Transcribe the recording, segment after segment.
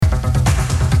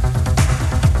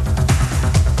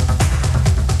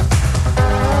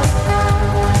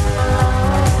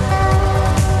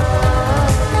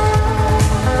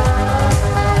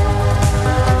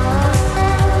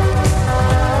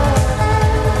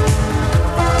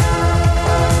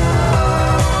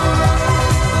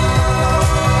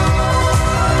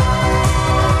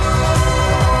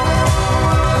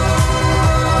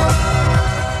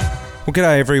Well,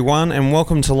 g'day everyone and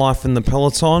welcome to Life in the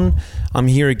Peloton. I'm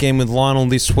here again with Lionel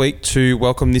this week to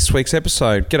welcome this week's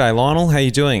episode. G'day Lionel, how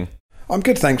you doing? I'm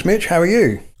good, thanks Mitch. How are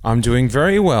you? I'm doing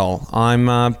very well. I'm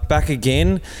back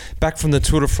from the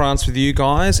Tour de France with you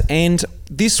guys, and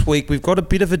this week we've got a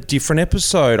bit of a different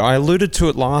episode. I alluded to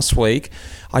it last week.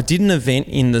 I did an event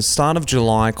in the start of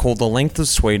July called The Length of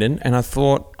Sweden, and I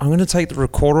thought I'm going to take the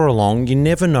recorder along. You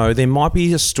never know, there might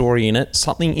be a story in it,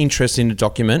 something interesting to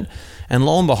document, and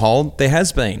lo and behold, there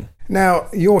has been. Now,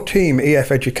 your team,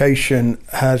 EF Education,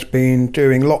 has been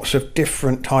doing lots of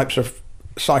different types of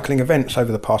cycling events over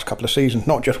the past couple of seasons,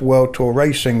 not just World Tour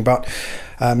racing, but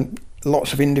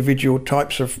lots of individual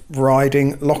types of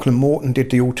riding. Lachlan Morton did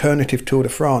the alternative Tour de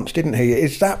France, didn't he?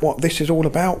 Is that what this is all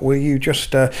about? Were you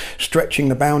just stretching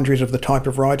the boundaries of the type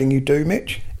of riding you do,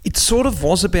 Mitch? It sort of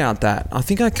was about that. I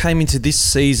think I came into this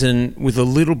season with a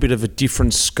little bit of a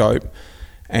different scope.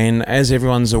 And as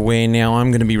everyone's aware now,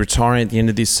 I'm going to be retiring at the end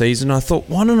of this season. I thought,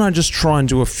 why don't I just try and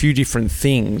do a few different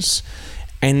things?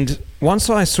 And once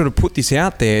I sort of put this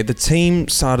out there, the team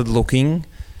started looking.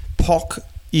 POC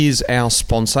is our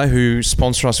sponsor, who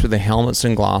sponsor us with the helmets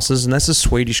and glasses, and that's a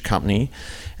Swedish company.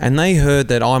 And they heard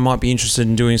that I might be interested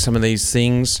in doing some of these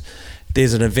things.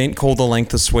 There's an event called The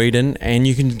Length of Sweden, and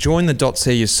you can join the dots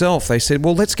there yourself. They said,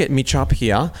 well, let's get Mitch up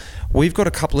here. We've got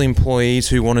a couple of employees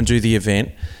who want to do the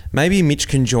event. Maybe Mitch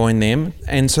can join them.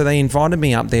 And so they invited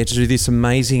me up there to do this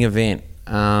amazing event.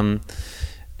 And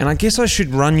I guess I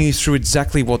should run you through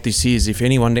exactly what this is if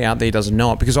anyone out there doesn't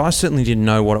know it, because I certainly didn't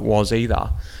know what it was either.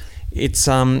 It's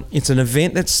an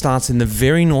event that starts in the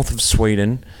very north of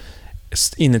Sweden,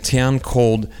 in a town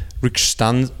called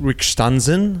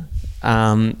Riksstansen,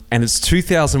 and it's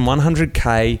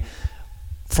 2,100k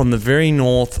from the very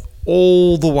north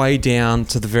all the way down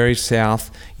to the very south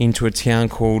into a town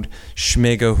called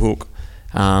Smygehuk.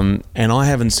 And I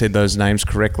haven't said those names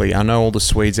correctly. I know all the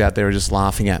Swedes out there are just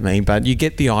laughing at me, but you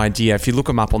get the idea. If you look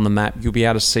them up on the map, you'll be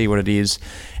able to see what it is.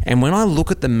 And when I look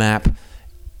at the map,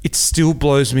 it still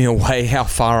blows me away how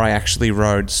far I actually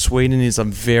rode. Sweden is a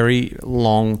very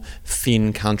long,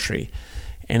 thin country.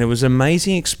 And it was an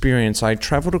amazing experience. I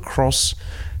travelled across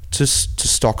to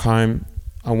Stockholm.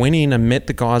 I went in and met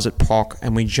the guys at POC,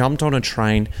 and we jumped on a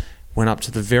train, went up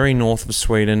to the very north of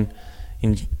Sweden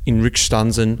in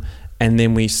Riksstansen, and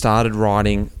then we started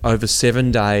riding over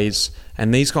 7 days.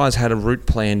 And these guys had a route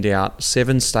planned out,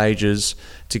 7 stages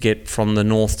to get from the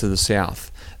north to the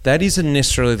south. That isn't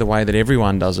necessarily the way that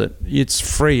everyone does it. It's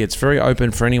free. It's very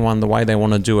open for anyone the way they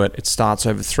want to do it. It starts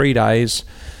over 3 days.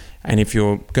 And if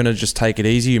you're going to just take it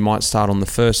easy, you might start on the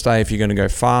first day. If you're going to go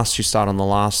fast, you start on the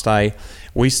last day.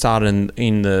 We started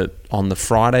on the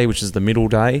Friday, which is the middle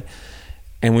day.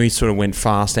 And we sort of went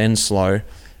fast and slow.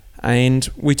 And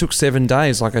we took 7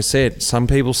 days, like I said. Some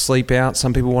people sleep out.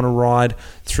 Some people want to ride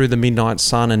through the midnight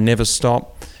sun and never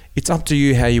stop. It's up to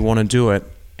you how you want to do it.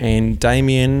 And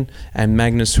Damien and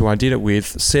Magnus, who I did it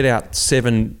with, set out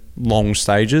 7 long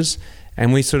stages.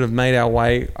 And we sort of made our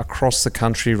way across the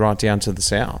country right down to the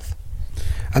south.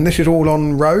 And this is all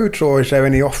on roads, or is there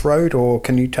any off-road, or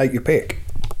can you take your pick?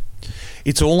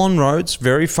 It's all on roads,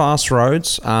 very fast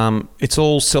roads. It's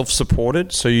all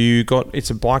self-supported, so it's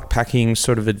a bike packing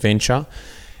sort of adventure.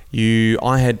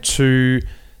 I had 2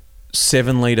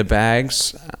 7-litre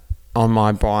bags on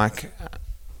my bike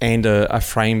and a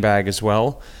frame bag as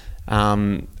well.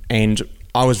 And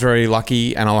I was very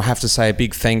lucky, and I'll have to say a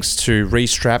big thanks to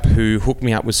Restrap, who hooked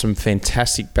me up with some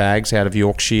fantastic bags out of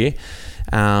Yorkshire.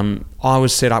 I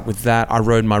was set up with that. I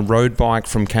rode my road bike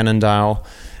from Cannondale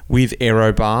with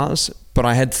aero bars, but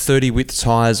I had 30 width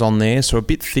tyres on there, so a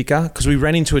bit thicker, because we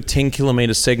ran into a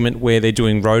 10-kilometre segment where they're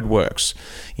doing roadworks.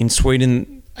 In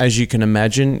Sweden, as you can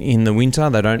imagine, in the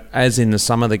winter, as in the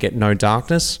summer, they get no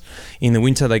darkness. In the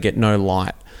winter, they get no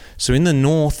light. So in the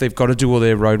north, they've got to do all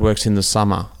their roadworks in the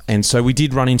summer. And so we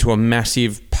did run into a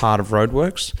massive part of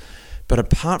roadworks. But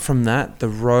apart from that, the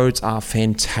roads are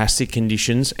fantastic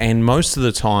conditions. And most of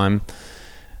the time,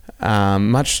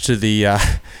 much to the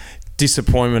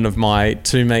disappointment of my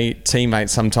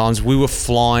teammates sometimes, we were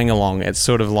flying along at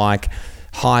sort of like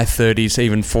high 30s,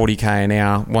 even 40k an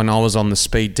hour when I was on the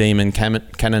Speed Demon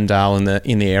Cannondale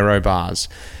in the aero bars.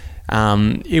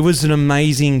 It was an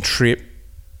amazing trip.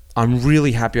 I'm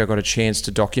really happy I got a chance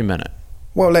to document it.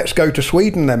 Well, let's go to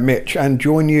Sweden then, Mitch, and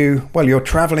join you. Well, you're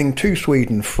travelling to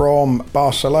Sweden from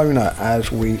Barcelona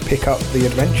as we pick up the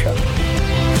adventure.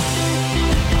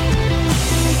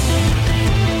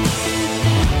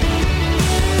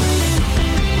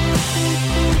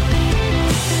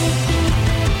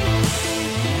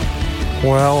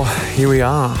 Well, here we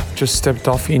are. Just stepped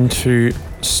off into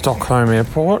Stockholm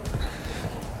Airport,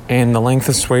 and the Length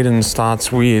of Sweden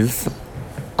starts with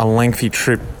a lengthy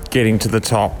trip getting to the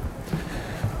top.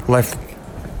 Left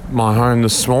my home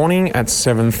this morning at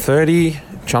 7:30,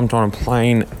 jumped on a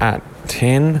plane at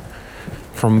 10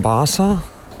 from Barca,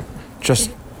 just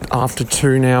after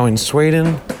 2 now in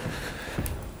Sweden.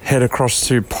 Head across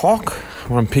to POC,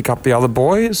 I want to pick up the other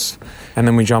boys, and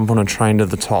then we jump on a train to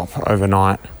the top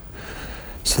overnight.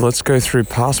 So let's go through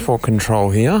passport control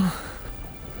here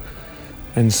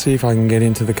and see if I can get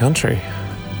into the country.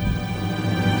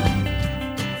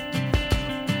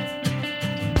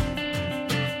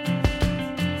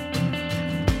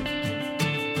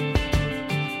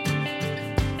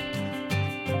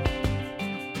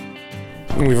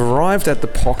 We've arrived at the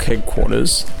POC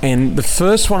headquarters, and the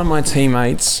first one of my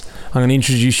teammates I'm going to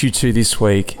introduce you to this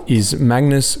week is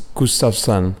Magnus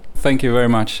Gustafsson. Thank you very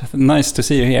much. Nice to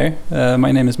see you here.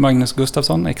 My name is Magnus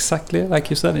Gustafsson, exactly like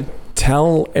you said it.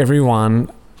 Tell everyone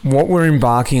what we're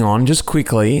embarking on, just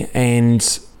quickly,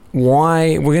 and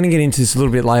why. We're going to get into this a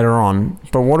little bit later on,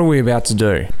 but what are we about to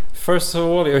do? First of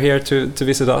all, you're here to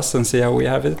visit us and see how we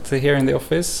have it here in the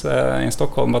office in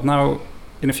Stockholm. But now,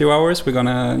 in a few hours, we're going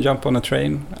to jump on a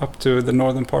train up to the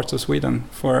northern parts of Sweden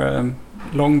for a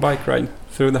long bike ride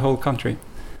through the whole country.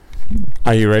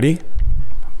 Are you ready?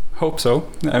 Hope so.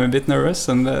 I'm a bit nervous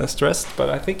and stressed, but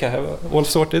I think I have all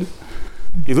sorted.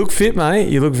 You look fit, mate.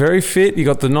 You look very fit. You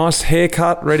got the nice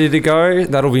haircut ready to go.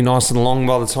 That'll be nice and long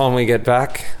by the time we get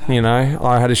back. You know,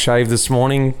 I had a shave this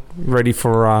morning, ready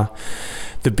for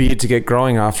the beard to get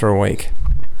growing after a week.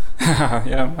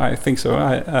 Yeah, I think so.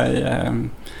 I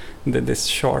did this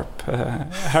sharp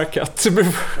haircut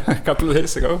a couple of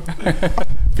days ago.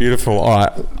 Beautiful. All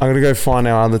right, I'm going to go find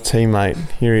our other teammate.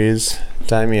 Here he is,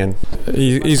 Damien.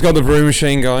 He's got the brew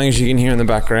machine going, as you can hear in the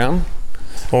background.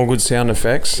 All good sound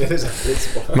effects.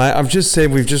 Mate, I've just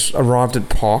said we've just arrived at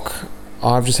POC.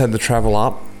 I've just had the travel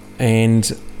up,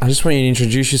 and I just want you to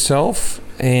introduce yourself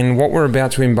and what we're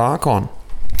about to embark on.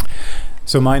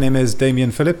 So my name is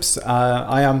Damien Phillips.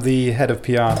 I am the head of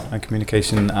PR and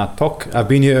communication at POC. I've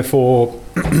been here for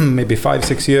maybe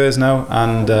 5-6 years now,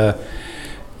 and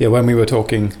when we were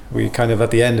talking, we kind of at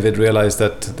the end of it realized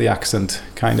that the accent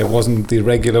kind of wasn't the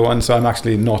regular one. So I'm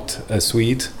actually not a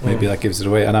Swede. Maybe that gives it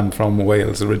away. And I'm from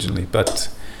Wales originally, but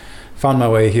found my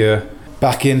way here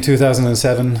back in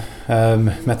 2007.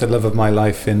 Met the love of my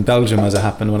life in Belgium, as it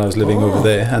happened, when I was living over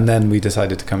there. And then we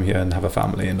decided to come here and have a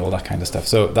family and all that kind of stuff.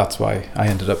 So that's why I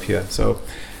ended up here. So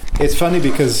it's funny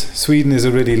because Sweden is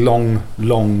a really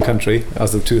long country,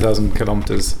 as the 2,000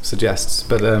 kilometers suggests.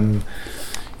 But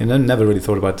I never really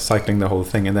thought about cycling the whole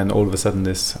thing, and then all of a sudden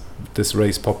this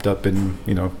race popped up in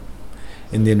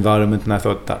the environment, and I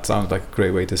thought that sounds like a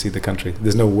great way to see the country.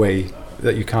 There's no way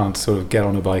that you can't sort of get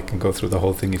on a bike and go through the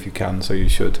whole thing if you can, so you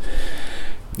should.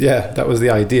 Yeah, that was the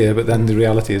idea, but then the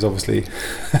reality is obviously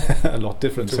a lot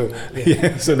different. So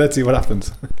so let's see what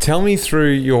happens. Tell me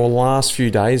through your last few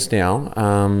days now.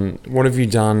 What have you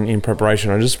done in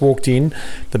preparation? I just walked in,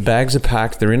 the bags are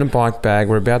packed, they're in a bike bag,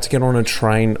 we're about to get on a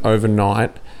train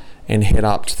overnight and head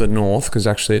up to the north, because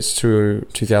actually it's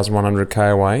 2,100 k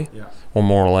away, or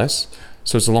more or less.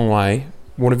 So it's a long way.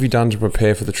 What have you done to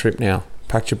prepare for the trip now?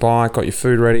 Packed your bike, got your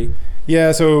food ready?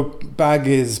 Yeah, so bag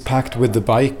is packed with the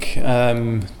bike.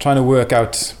 Trying to work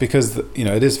out, because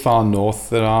it is far north.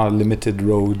 There are limited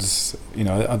roads.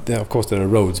 Of course there are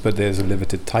roads, but there's a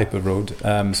limited type of road.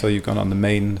 So you've gone on the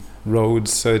main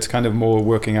roads. So it's kind of more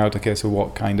working out. Okay, so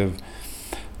what kind of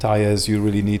tires you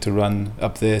really need to run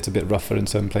up there. It's a bit rougher in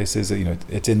some places.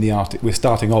 It's in the Arctic. We're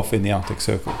starting off in the Arctic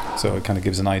Circle, so it kind of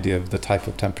gives an idea of the type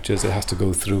of temperatures it has to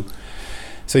go through.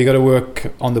 So you got to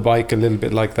work on the bike a little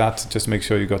bit like that. Just make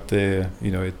sure you got the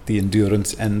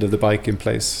endurance end of the bike in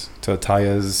place. So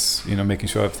tires, making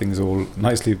sure everything's all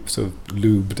nicely sort of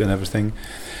lubed and everything.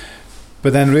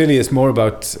 But then really it's more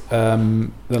about the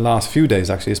last few days.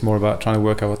 Actually, it's more about trying to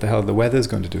work out what the hell the weather's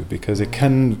going to do, because it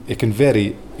can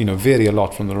vary a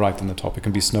lot from the right and the top. It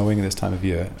can be snowing this time of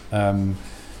year,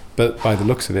 but by the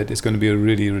looks of it, it's going to be a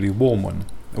really, really warm one,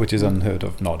 which is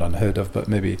not unheard of, but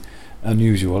maybe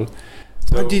unusual.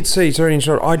 I did see, sorry to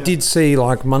interrupt, I did see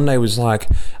like Monday was like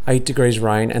 8 degrees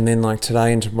rain, and then like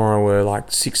today and tomorrow were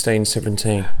like 16,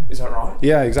 17. Is that right?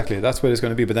 Yeah, exactly. That's where it's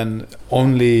going to be. But then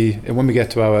only when we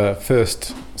get to our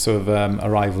first sort of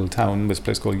arrival town, this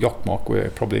place called Jokkmokk,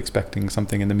 we're probably expecting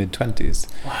something in the mid-20s.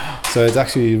 Wow. So it's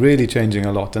actually really changing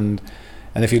a lot. And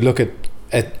if you look at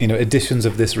editions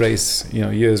of this race,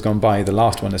 years gone by, the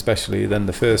last one especially, then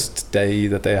the first day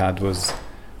that they had was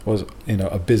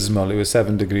abysmal. It was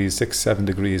 7 degrees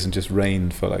and just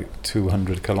rained for like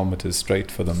 200 kilometers straight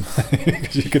for them.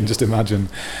 You can just imagine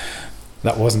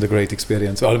that wasn't a great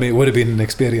experience. Well, I mean, it would have been an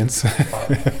experience,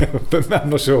 but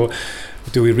I'm not sure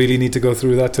do we really need to go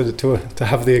through that to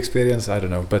have the experience? I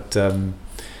don't know, but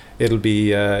it'll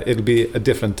be a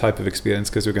different type of experience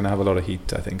because we're going to have a lot of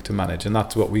heat, I think, to manage, and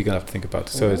that's what we're going to have to think about.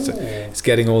 So it's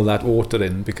getting all that water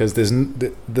in, because there's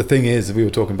the thing is, we were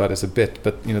talking about this a bit,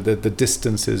 but you know, the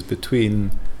distances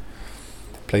between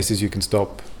places you can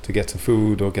stop to get some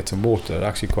food or get some water are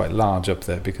actually quite large up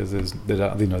there, because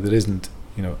there isn't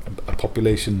a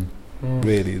population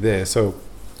really there. So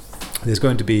there's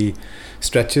going to be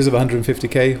stretches of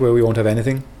 150k where we won't have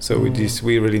anything. So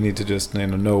we really need to just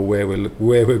know where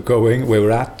we're going, where we're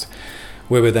at,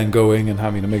 where we're then going, and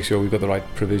having to make sure we've got the right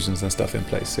provisions and stuff in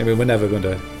place. I mean, we're never going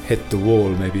to hit the wall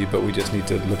maybe, but we just need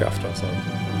to look after ourselves.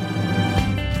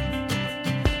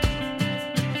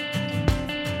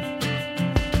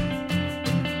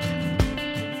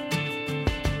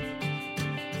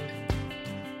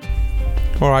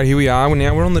 All right, here we are.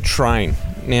 Now we're on the train.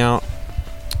 Now,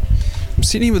 I'm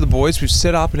sitting here with the boys. We've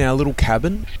set up in our little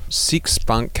cabin,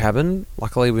 6-bunk cabin.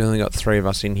 Luckily, we only got 3 of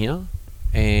us in here.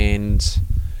 And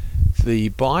the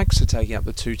bikes are taking up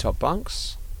the 2 top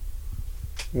bunks.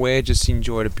 We're just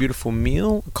enjoyed a beautiful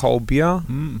meal, a cold beer.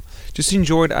 Just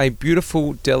enjoyed a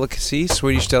beautiful delicacy,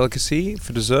 Swedish delicacy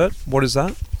for dessert. What is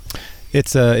that?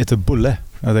 It's a bulle,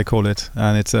 as they call it,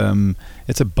 and it's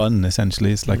a bun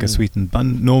essentially. It's like a sweetened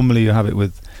bun. Normally you have it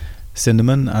with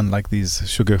cinnamon and like these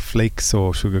sugar flakes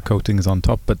or sugar coatings on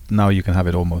top, but now you can have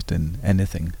it almost in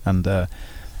anything. And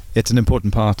it's an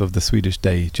important part of the Swedish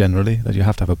day generally, that you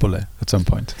have to have a bulle at some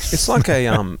point. It's like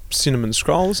a cinnamon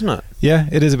scroll, isn't it? Yeah,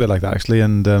 it is a bit like that actually.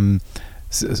 And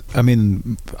I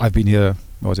mean, I've been here,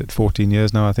 14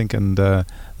 years now I think, and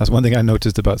that's one thing I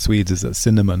noticed about Swedes, is that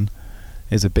cinnamon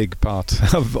is a big part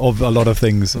of a lot of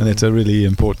things, and it's a really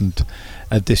important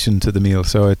addition to the meal.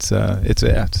 So it's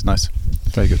nice,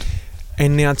 very good.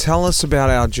 And now tell us about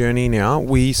our journey. Now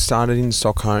we started in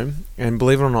Stockholm, and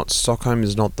believe it or not, Stockholm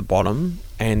is not the bottom,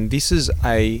 and this is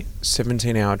a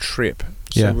 17-hour trip.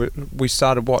 So we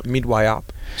started midway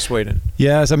up Sweden.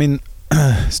 Yes, I mean,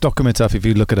 Stockholm itself, if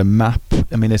you look at a map,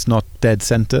 I mean, it's not dead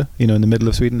center, in the middle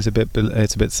of Sweden. It's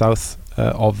a bit south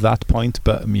of that point,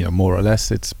 but more or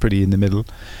less it's pretty in the middle.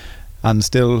 And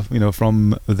still,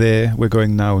 from there we're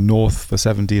going now north for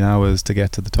 17 hours to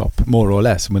get to the top, more or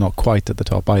less. We're not quite at the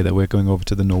top either. We're going over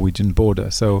to the Norwegian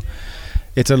border, so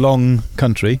it's a long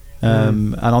country.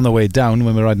 And on the way down,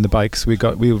 when we're riding the bikes, we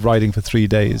were riding for 3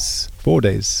 days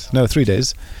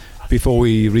before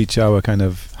we reach our kind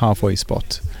of halfway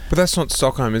spot. But that's not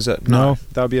Stockholm, is it? No,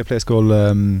 that would be a place called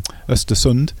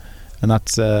Östersund. And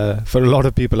that's, for a lot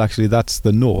of people, actually, that's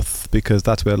the north, because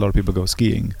that's where a lot of people go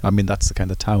skiing. I mean, that's the kind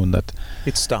of town that...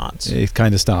 It starts. It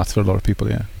kind of starts for a lot of people,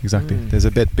 yeah, exactly. There's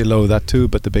a bit below that too,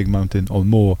 but the big mountain or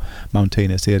more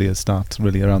mountainous areas start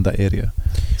really around that area.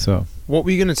 So, what were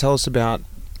you going to tell us about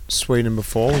Sweden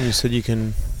before, when you said you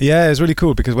can... Yeah, it was really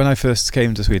cool, because when I first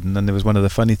came to Sweden, and there was one of the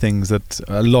funny things that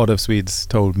a lot of Swedes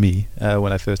told me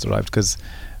when I first arrived, because,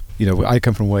 I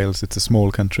come from Wales, it's a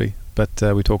small country, but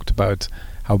we talked about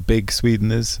how big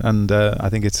Sweden is, and I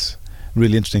think it's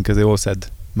really interesting because they all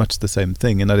said much the same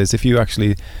thing, and that is, if you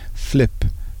actually flip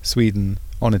Sweden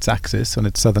on its axis, on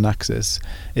its southern axis,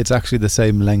 it's actually the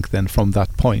same length then from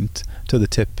that point to the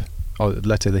tip, or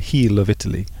let's say the heel of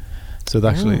Italy. So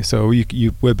actually, so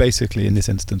we're basically in this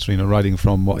instance, riding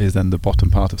from what is then the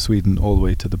bottom part of Sweden all the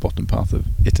way to the bottom part of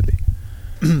Italy.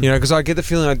 Because I get the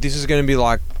feeling like this is going to be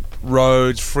like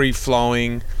roads, free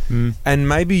flowing, and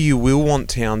maybe you will want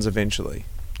towns eventually.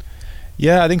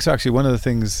 Yeah, I think so. Actually, one of the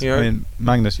things, I mean,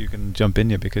 Magnus, you can jump in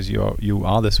here because you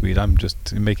are the Swede. I'm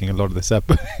just making a lot of this up,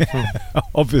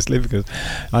 obviously, because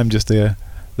I'm just the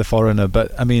foreigner.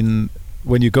 But I mean,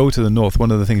 when you go to the north, one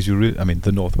of the things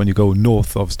when you go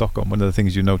north of Stockholm, one of the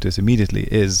things you notice immediately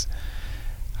is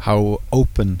how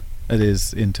open it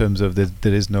is in terms of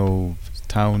there is no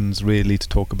towns really to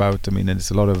talk about. I mean,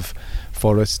 it's a lot of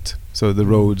forest, so the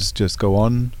roads just go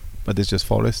on, but there's just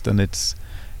forest, and it's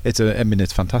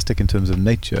fantastic in terms of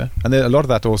nature, and there a lot of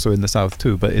that also in the south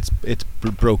too, but it's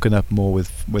broken up more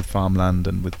with farmland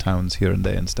and with towns here and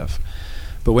there and stuff.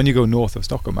 But when you go north of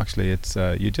Stockholm, actually, it's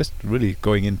you're just really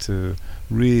going into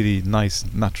really nice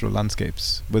natural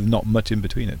landscapes with not much in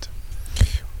between it.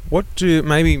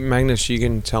 Maybe Magnus, you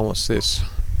can tell us this.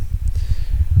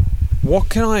 What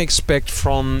can I expect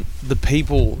from the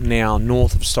people now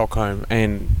north of Stockholm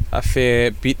and a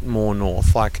fair bit more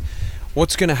north? Like,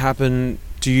 what's going to happen,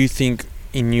 do you think,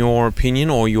 in your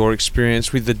opinion or your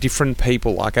experience with the different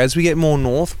people? Like, as we get more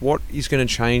north, what is going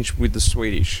to change with the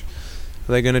Swedish?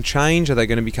 Are they going to change? Are they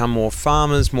going to become more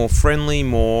farmers, more friendly,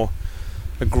 more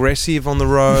aggressive on the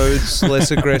roads,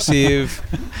 less aggressive,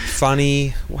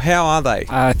 funny? How are they?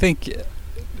 I think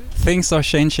things are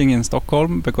changing in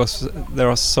Stockholm because there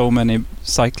are so many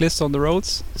cyclists on the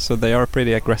roads, so they are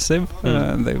pretty aggressive,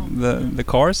 the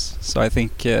cars. So I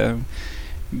think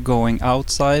going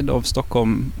outside of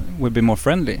Stockholm will be more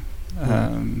friendly.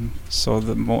 So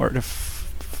the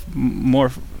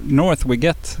more north we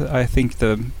get, I think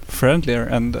the friendlier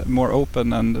and more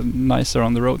open and nicer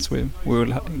on the roads we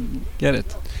will get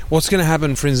it. What's going to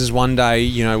happen, for instance, one day,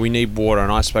 you know, we need water,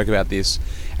 and I spoke about this,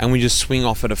 and we just swing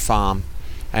off at a farm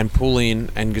and pull in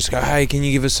and just go, hey, can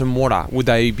you give us some water? Would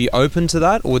they be open to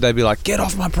that, or would they be like, get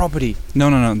off my property?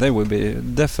 No, they will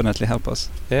definitely help us.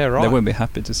 Yeah, right. They will be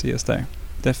happy to see us there,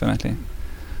 definitely.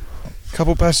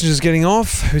 Couple passengers getting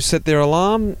off who set their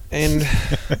alarm, and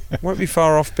won't be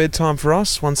far off bedtime for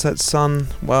us once that sun,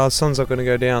 well, the sun's not going to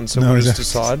go down, so we'll just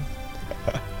decide.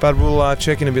 But we'll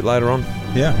check in a bit later on.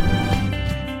 Yeah.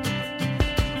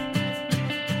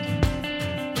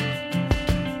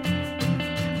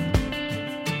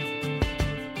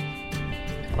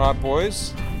 Right,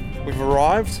 boys, we've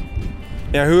arrived.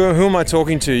 Now, who am I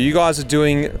talking to? You guys are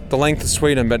doing the length of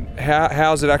Sweden, but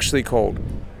how is it actually called?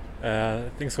 I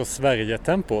think it's called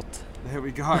Sverige-tempot. There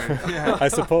we go. Yeah. I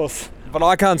suppose. But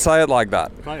I can't say it like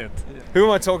that. Try it. Who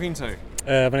am I talking to?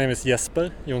 My name is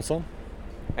Jesper Jonsson.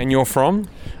 And you're from?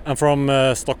 I'm from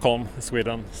Stockholm,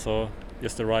 Sweden. So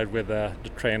just arrived with the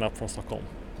train up from Stockholm.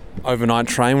 Overnight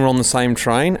train. We're on the same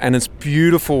train, and it's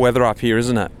beautiful weather up here,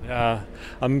 isn't it? Yeah,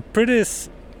 I'm pretty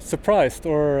surprised,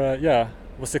 or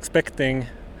was expecting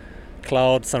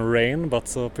clouds and rain, but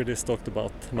so pretty stoked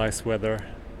about nice weather.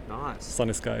 Nice.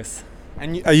 Sunny skies.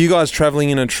 And are you guys travelling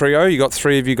in a trio? You got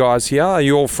 3 of you guys here. Are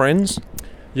you all friends?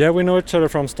 Yeah, we know each other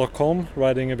from Stockholm,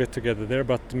 riding a bit together there,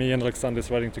 but me and Alexander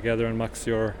is riding together, and Max,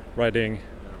 you're riding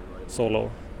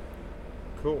solo.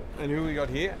 Cool. And who we got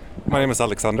here? My name is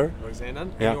Alexander. Alexander.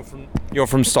 Yeah. You're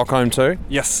from Stockholm too?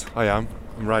 Yes, I am.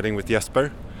 I'm riding with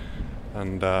Jesper.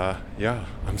 And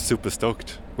I'm super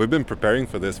stoked. We've been preparing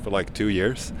for this for like 2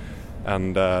 years.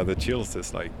 And the chills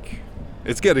is like,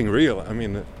 it's getting real. I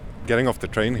mean, getting off the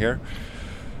train here.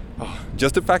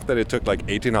 Just the fact that it took like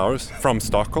 18 hours from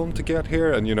Stockholm to get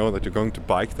here, and you know that you're going to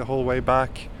bike the whole way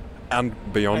back and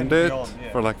beyond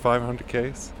for like 500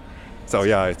 Ks. So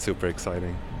yeah, it's super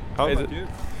exciting. How about you?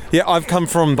 Yeah, I've come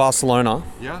from Barcelona.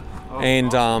 Yeah.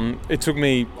 And it took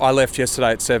me, I left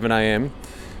yesterday at 7 a.m.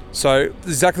 So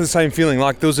exactly the same feeling.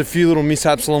 Like there was a few little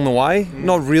mishaps along the way.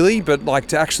 Not really, but like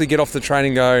to actually get off the train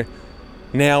and go,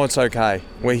 now it's okay.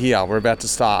 We're here. We're about to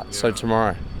start. Yeah. So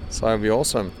tomorrow. So it'll be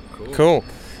awesome. Cool.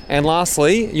 And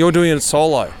lastly, you're doing it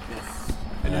solo. Yes.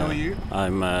 And who are you?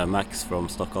 I'm Max from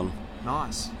Stockholm.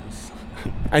 Nice.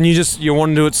 And you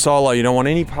want to do it solo. You don't want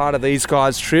any part of these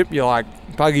guys' trip. You're like,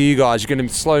 bugger you guys. You're going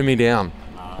to slow me down.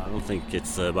 I don't think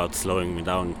it's about slowing me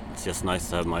down. It's just nice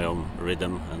to have my own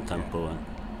rhythm and tempo, and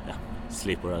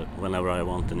sleep whenever I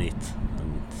want and eat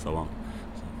and so on.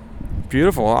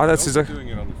 Beautiful. That's doing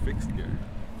it on the fixed gear.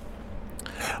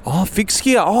 Oh, fixed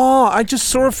gear. Oh, I just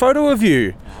saw a photo of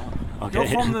you. Okay.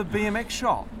 You're from the BMX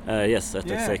shop? Yes, at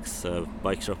FXX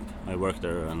bike shop. I work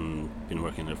there and been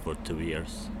working there for 2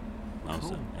 years now. Cool.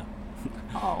 So,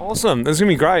 Oh, awesome. That's going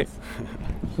to be great.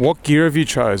 What gear have you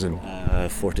chosen?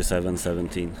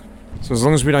 47-17. So as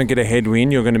long as we don't get a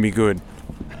headwind, you're going to be good.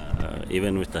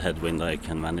 Even with the headwind, I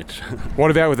can manage.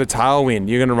 What about with a tailwind?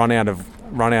 You're going to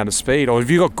run out of speed, or have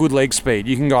you got good leg speed?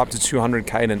 You can go up to 200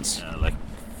 cadence. Like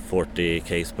 40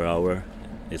 k's per hour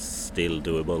is still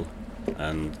doable,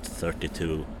 and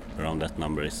 32 around that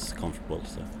number is comfortable.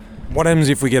 So. What happens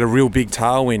if we get a real big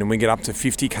tailwind and we get up to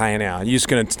 50 k an hour? You're just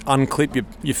going to unclip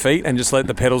your feet and just let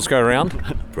the pedals go around?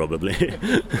 Probably.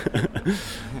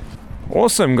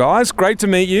 Awesome, guys. Great to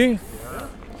meet you.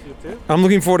 I'm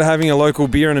looking forward to having a local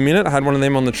beer in a minute. I had one of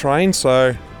them on the train,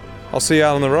 so I'll see you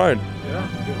out on the road.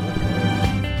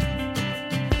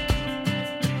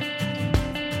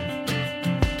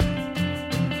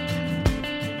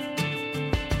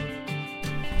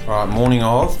 All right, morning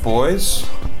of, boys.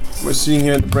 We're sitting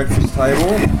here at the breakfast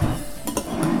table.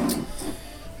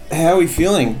 How are we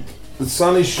feeling? The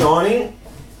sun is shining.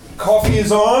 Coffee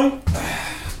is on.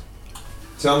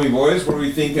 Tell me, boys, what are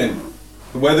we thinking?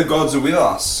 The weather gods are with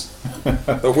us.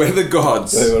 The weather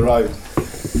gods. They were right.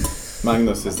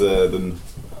 Magnus is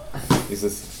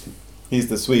he's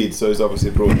the Swede, so he's obviously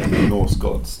brought in the Norse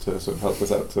gods to sort of help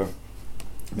us out. So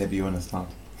maybe you understand.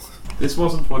 This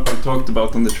wasn't what we talked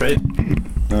about on the train.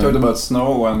 We talked about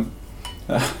snow and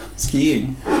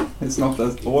skiing. It's not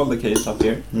at all the case up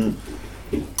here.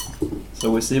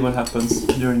 So we'll see what happens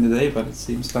during the day, but it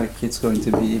seems like it's going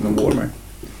to be even warmer.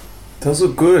 Does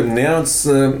look good. Now it's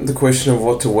the question of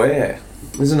what to wear,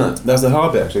 isn't it? That's the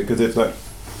hard bit actually, because it's like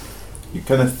you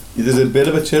kind of, there's a bit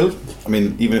of a chill. I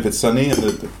mean, even if it's sunny,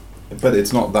 but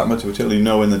it's not that much of a chill. You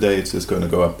know in the day it's just going to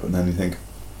go up, and then you think,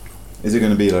 is it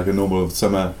going to be like a normal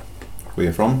summer where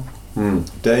you're from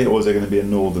day, or is it going to be a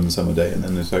northern summer day? And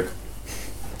then it's like,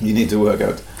 you need to work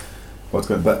out what's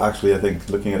going. But actually, I think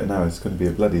looking at it now, it's going to be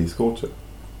a bloody scorcher.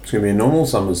 It's going to be a normal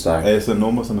summer's day. It's a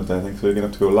normal summer's day, I think. So we're going to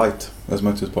have to go light as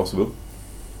much as possible.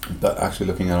 But actually,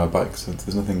 looking at our bikes,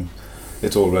 there's nothing.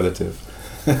 It's all relative.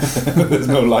 There's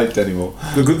no light anymore.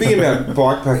 The good thing about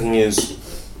bike packing is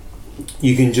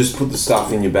you can just put the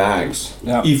stuff in your bags.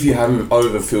 Yeah. If you haven't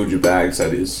overfilled your bags,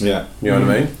 that is. Yeah. You know what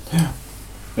I mean?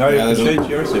 Yeah, you Yeah, can change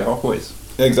yours always.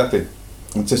 Exactly.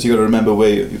 It's just you got to remember where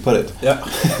you put it. Yeah.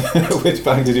 Which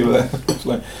bag did you put it? It's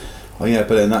like, oh yeah,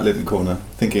 put it in that little corner,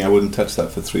 thinking I wouldn't touch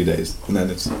that for 3 days, and then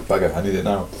it's bugger, I need it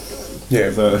now.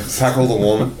 Yeah. So Pack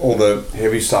all the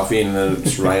heavy stuff in, and then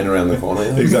it's rain around the corner.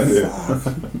 exactly.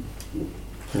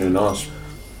 Yeah, nice.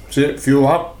 So yeah, fuel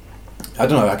up. I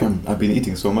don't know. I've been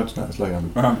eating so much now. It's like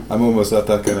Uh-huh. I'm almost at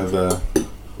that kind of.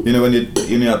 You know when you're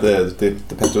at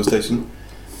the petrol station,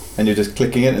 and you're just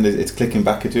clicking it, and it's clicking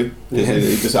back at you.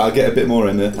 Just I'll get a bit more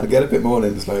in there. I'll get a bit more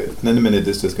in. It's like, and in a minute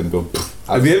it's just going to go.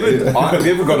 Have you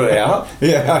ever got it out?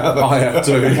 Yeah, I have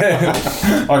to.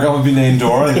 Yeah. Like I've been to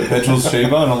Andorra and the petrol's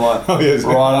cheaper, and I'm like,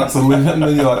 right up to the limit, and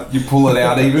then you pull it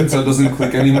out even so it doesn't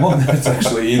click anymore. It's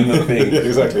actually in the thing. Yeah,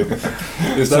 exactly.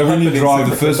 So when you drive,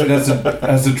 the first bit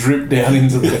has to drip down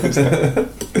into the.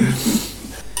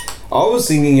 I was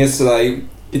thinking yesterday,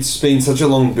 it's been such a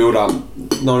long build up,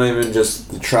 not even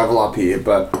just the travel up here,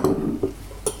 but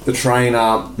the train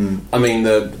up. I mean,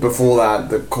 before that,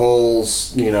 the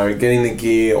calls, getting the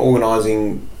gear,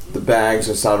 organising the bags.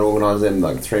 I started organising them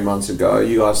like 3 months ago.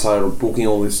 You guys started booking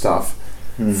all this stuff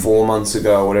 4 months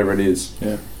ago, whatever it is.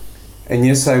 Yeah. And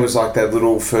yesterday was like that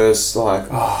little first,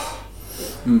 like,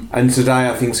 and today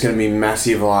I think it's going to be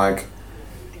massive, like,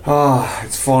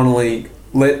 it's finally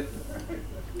let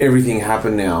everything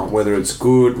happen now, whether it's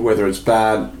good, whether it's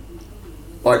bad.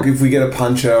 Like if we get a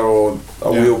puncture or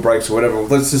a wheel breaks or whatever,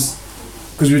 let's just,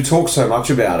 because we talk so much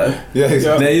about it. Yeah,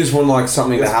 exactly. Now you just want like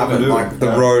something to Let's happen, do it. like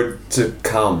the road to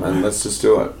come, and let's just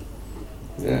do it.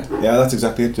 Yeah. Yeah, that's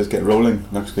exactly it. Just get rolling,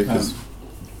 actually, because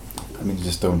I mean,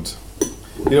 you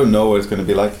don't know what it's going to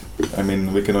be like. I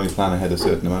mean, we can only plan ahead a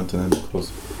certain amount, and then of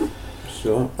course,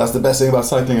 Sure. that's the best thing about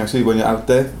cycling. Actually, when you're out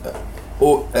there,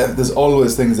 there's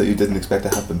always things that you didn't expect to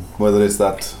happen. Whether it's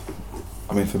that,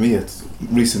 I mean, for me, it's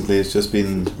just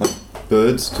been like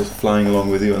birds just flying along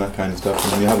with you and that kind of stuff.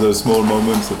 And then you have those small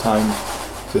moments of time,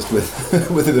 just with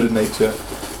with a bit of nature.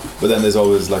 But then there's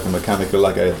always like a mechanical,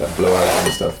 like a blowout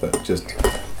and stuff that just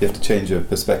you have to change your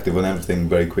perspective on everything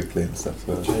very quickly and stuff.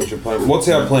 So. Change your plan. What's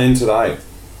our plan today?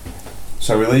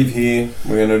 So we leave here.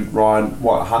 We're going to ride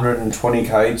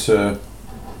 120k to.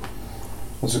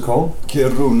 What's it called?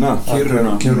 Kiruna,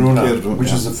 Kiruna,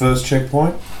 which is the first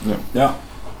checkpoint. Yeah.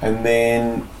 And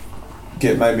then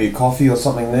get maybe a coffee or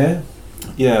something there.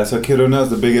 Yeah, so Kiruna is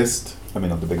the biggest. I mean,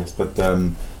 not the biggest, but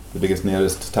the biggest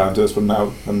nearest town to us from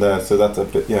now. And so that's a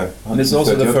bit, yeah. And it's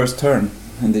also the 130 first turn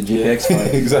in the GPX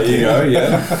bike. Exactly. There you go,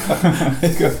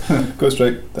 yeah. go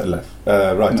straight, then left,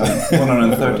 right.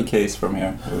 130 k's from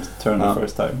here. We'll turn the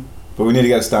first time. But we need to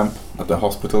get a stamp at the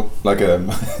hospital, like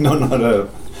not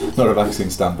a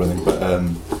vaccine stamp or anything, but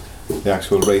the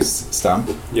actual race stamp.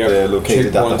 Yeah. They're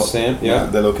located at the stamp. Yeah.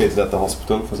 they're located at the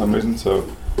hospital for some reason. So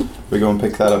we go and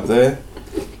pick that up there.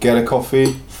 Get a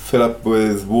coffee, fill up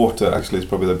with water. Actually, is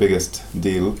probably the biggest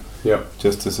deal. Yeah.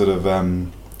 Just to sort of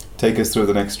take us through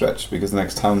the next stretch, because the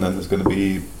next town then is going to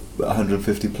be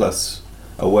 150 plus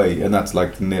away, and that's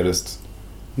like the nearest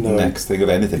next thing of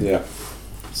anything. Yeah.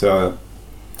 So,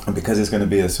 and because it's going to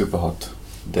be a super hot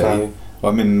day. Okay.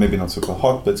 Well, I mean, maybe not super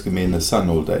hot, but it's going to be in the sun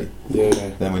all day. Yeah.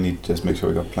 Then we need to just make sure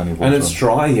we got plenty of water. And it's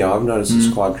dry here. I've noticed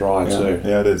it's quite dry too.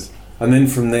 Yeah, it is. And then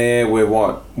from there,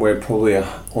 we're probably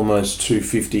almost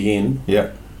 250 in.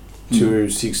 Yeah.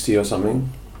 260 or something.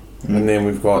 And then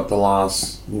we've got the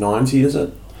last 90, is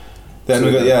it? Then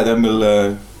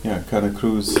we'll kind of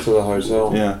cruise to the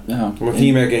hotel. Yeah. We're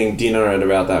thinking about getting dinner at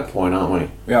about that point, aren't we?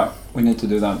 Yeah, we need to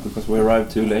do that because we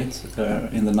arrived too late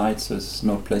in the night, so there's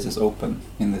no places open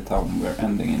in the town we're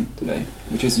ending in today,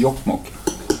 which is Jokkmokk.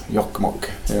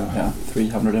 Yeah,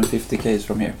 350 k's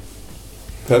from here.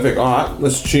 Perfect. All right,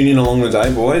 let's tune in along the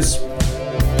day, boys.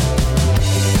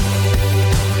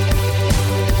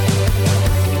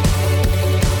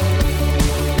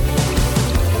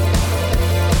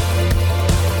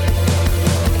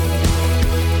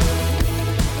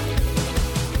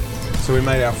 So we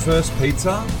made our first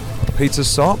pizza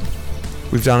stop.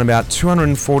 We've done about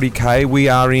 240k. We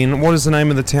are in, what is the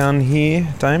name of the town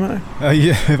here, Damo?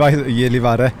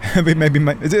 Gällivare. Maybe,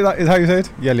 is that how you say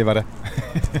it? Gällivare.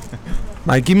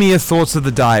 Mate, give me your thoughts of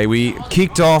the day. We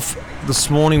kicked off this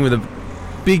morning with a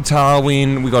big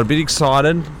tailwind. We got a bit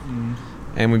excited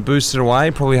and we boosted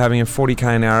away, probably having a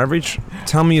 40k an hour average.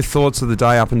 Tell me your thoughts of the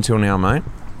day up until now, mate.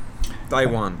 Day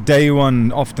one. Day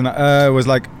one often was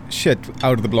like shit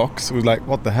out of the blocks. It was like,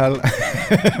 what the hell?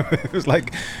 It was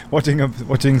like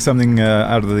watching something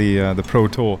out of the Pro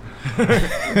Tour.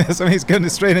 So he's going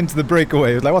straight into the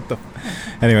breakaway. It was like, what the?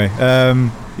 Anyway,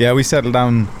 yeah, we settled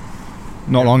down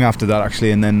not long after that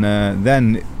actually, and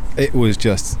then it was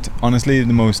just honestly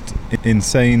the most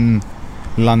insane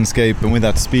landscape, and with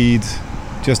that speed,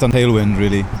 just on tailwind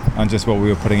really, and just what we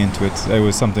were putting into it, it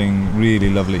was something really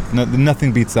lovely.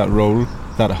 Nothing beats that roll,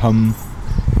 that hum.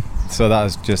 So that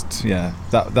is just, yeah,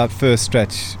 that first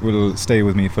stretch will stay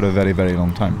with me for a very, very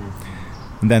long time.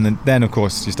 And then of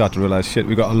course you start to realize, shit,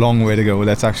 we've got a long way to go.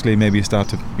 Let's actually maybe start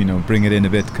to, bring it in a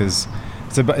bit, because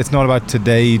it's not about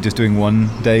today just doing one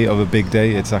day of a big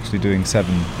day. It's actually doing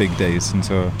 7 big days, and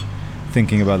so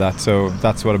thinking about that. So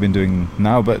that's what I've been doing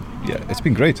now. But yeah, it's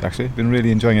been great actually. Been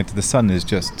really enjoying it. The sun is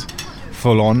just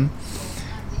full on.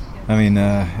 I mean,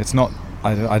 it's not.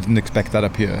 I didn't expect that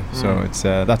up here, so it's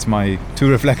that's my 2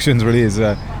 reflections really. Is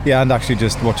yeah, and actually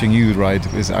just watching you ride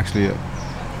is actually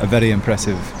a very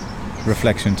impressive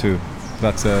reflection too.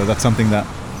 That's something that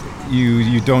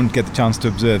you don't get the chance to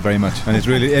observe very much, and it's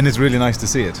really nice to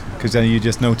see it, because then you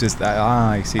just notice that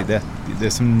I see that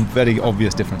there's some very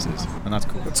obvious differences, and that's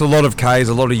cool. It's a lot of Ks,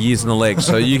 a lot of years in the legs,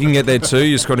 so you can get there too.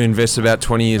 You just got to invest about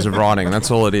 20 years of riding.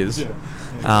 That's all it is.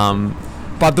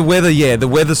 But the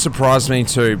weather surprised me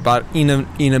too, but in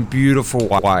a beautiful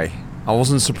way. I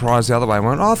wasn't surprised the other way. I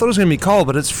went, I thought it was going to be cold,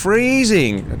 but it's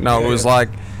freezing. No, it was like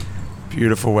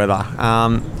beautiful weather.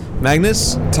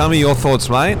 Magnus, tell me your thoughts,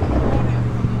 mate.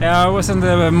 Yeah, I was in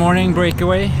the morning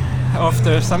breakaway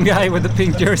after some guy with the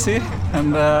pink jersey,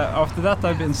 and after that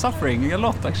I've been suffering a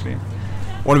lot actually.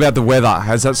 What about the weather?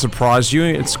 Has that surprised you?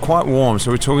 It's quite warm,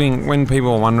 so we're talking, when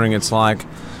people are wondering, it's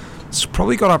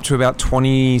probably got up to about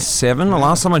 27. The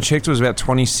last time I checked it was about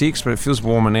 26, but it feels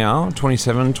warmer now,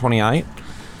 27, 28.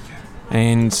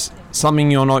 And something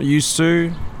you're not used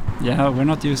to? Yeah, we're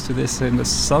not used to this in the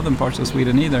southern parts of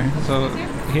Sweden either. So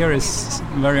here is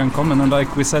very uncommon, and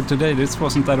like we said today, this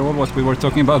wasn't at all what we were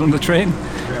talking about on the train.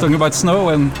 Talking about snow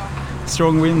and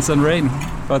strong winds and rain,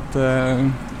 but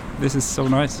this is so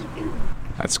nice.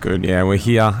 That's good, yeah, we're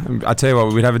here. I tell you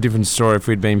what, we'd have a different story if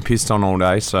we'd been pissed on all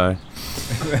day, so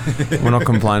we're not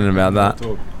complaining about that.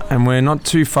 And we're not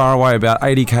too far away, about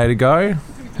 80k to go,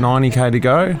 90k to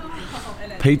go.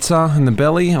 Pizza in the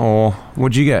belly, or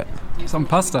what'd you get? Some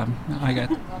pasta, I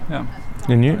get, yeah.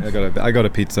 Didn't you? I got a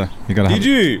pizza. Did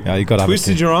you? Yeah, you got to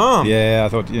Twisted your arm. Yeah, I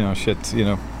thought,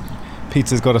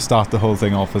 pizza's got to start the whole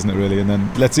thing off, isn't it really? And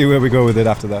then let's see where we go with it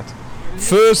after that.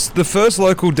 The first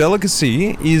local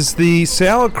delicacy is the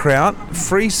sauerkraut,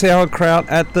 free sauerkraut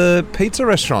at the pizza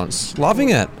restaurants. Loving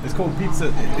it. It's called pizza.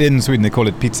 In Sweden they call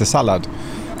it pizza salad,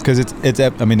 because it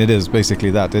is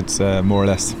basically that. It's more or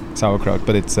less sauerkraut,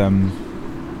 but it's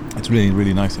really,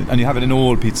 really nice. And you have it in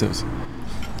all pizzas.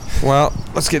 Well,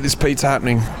 let's get this pizza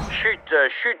happening.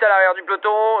 Chute à l'arrière du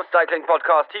peloton, cycling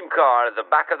podcast team car at the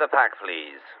back of the pack,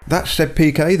 please. That's Seb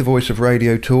PK, the voice of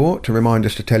Radio Tour, to remind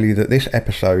us to tell you that this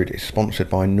episode is sponsored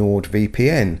by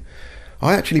NordVPN.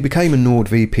 I actually became a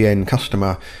NordVPN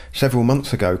customer several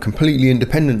months ago, completely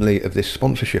independently of this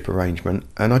sponsorship arrangement,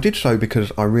 and I did so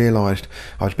because I realised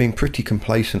I was being pretty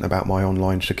complacent about my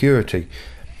online security.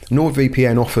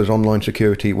 NordVPN offers online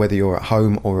security whether you're at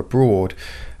home or abroad,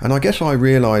 and I guess I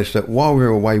realised that while we're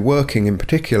away working in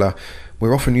particular,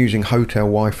 we're often using hotel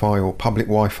Wi-Fi or public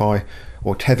Wi-Fi,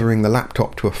 or tethering the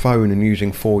laptop to a phone and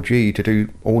using 4G to do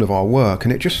all of our work,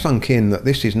 and it just sunk in that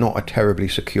this is not a terribly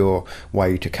secure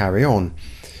way to carry on.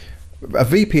 A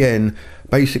VPN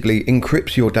basically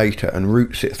encrypts your data and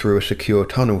routes it through a secure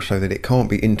tunnel so that it can't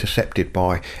be intercepted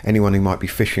by anyone who might be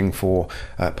fishing for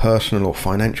personal or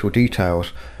financial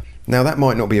details. Now, that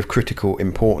might not be of critical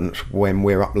importance when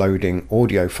we're uploading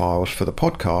audio files for the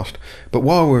podcast, but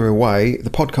while we're away, the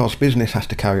podcast business has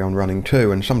to carry on running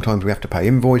too, and sometimes we have to pay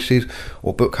invoices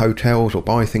or book hotels or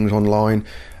buy things online,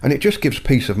 and it just gives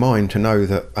peace of mind to know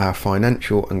that our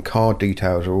financial and card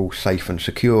details are all safe and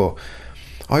secure.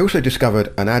 I also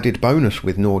discovered an added bonus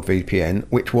with NordVPN,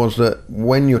 which was that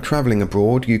when you're travelling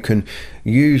abroad, you can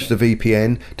use the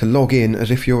VPN to log in as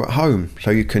if you're at home.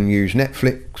 So you can use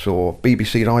Netflix or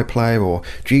BBC's iPlayer or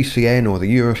GCN or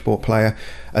the Eurosport player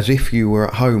as if you were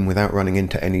at home without running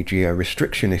into any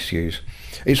geo-restriction issues.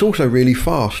 It's also really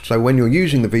fast, so when you're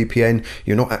using the VPN,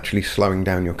 you're not actually slowing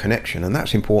down your connection, and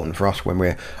that's important for us when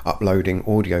we're uploading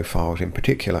audio files in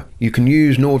particular. You can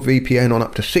use NordVPN on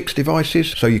up to 6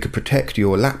 devices, so you could protect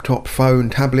your laptop, phone,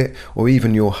 tablet, or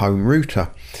even your home router.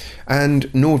 And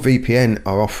NordVPN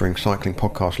are offering Cycling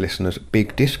Podcast listeners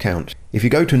big discounts. If you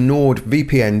go to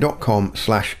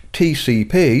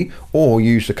nordvpn.com/TCP or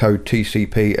use the code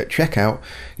TCP at checkout,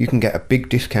 you can get a big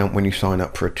discount when you sign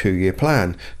up for a 2-year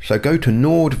plan. So go to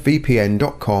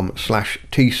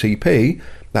nordvpn.com/TCP,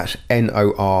 that's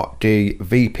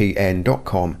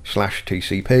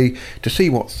nordvpn.com/TCP, to see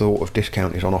what sort of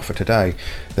discount is on offer today.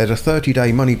 There's a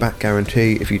 30-day money-back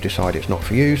guarantee if you decide it's not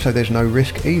for you, so there's no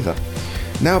risk either.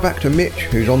 Now back to Mitch,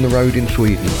 who's on the road in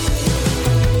Sweden.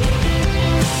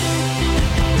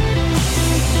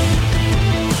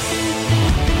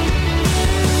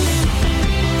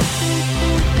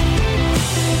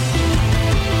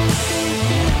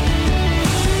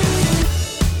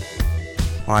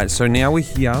 Alright, so now we're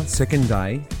here, second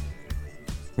day.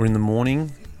 We're in the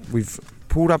morning. We've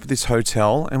pulled up at this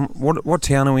hotel, and what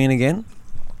town are we in again?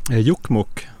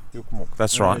 Jokkmokk. Jokkmokk,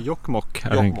 that's right. Jokkmokk,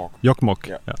 I think. Jokkmokk,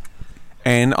 yeah.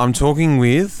 And I'm talking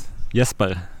with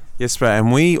Jesper,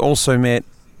 and we also met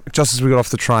just as we got off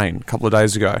the train a couple of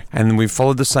days ago, and we've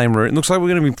followed the same route. It looks like we're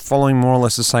going to be following more or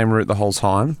less the same route the whole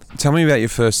time. Tell me about your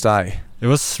first day. It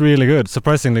was really good,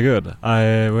 surprisingly good.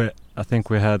 I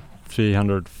think we had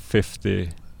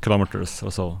 350 kilometers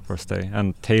or so first day,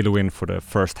 and tailwind for the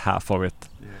first half of it.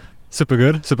 Yeah. Super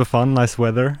good, super fun, nice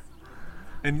weather.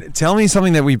 And tell me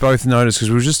something that we both noticed, because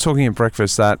we were just talking at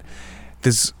breakfast, that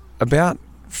there's about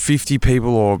 50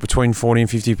 people, or between 40 and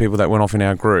 50 people that went off in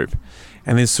our group,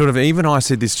 and there's sort of, even I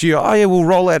said this to you, oh yeah, we'll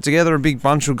roll out together, a big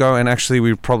bunch will go, and actually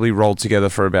we probably rolled together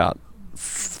for about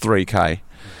 3k.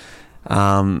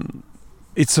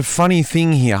 It's a funny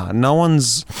thing here, no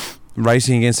one's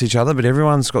racing against each other, but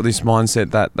everyone's got this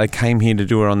mindset that they came here to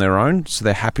do it on their own, so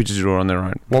they're happy to do it on their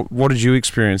own. What did you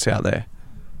experience out there?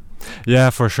 Yeah,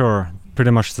 for sure,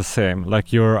 pretty much the same.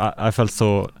 Like I felt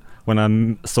so. When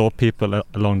I saw people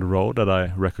along the road that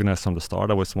I recognized from the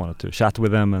start, I always wanted to chat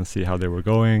with them and see how they were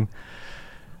going.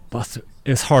 But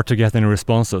it's hard to get any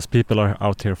responses. People are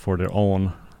out here for their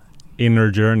own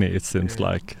inner journey, it seems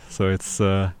like. So it's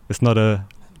not a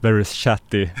very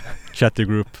chatty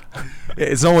group.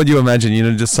 It's not what you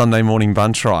imagine, just Sunday morning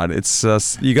bunch ride. It's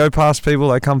you go past people,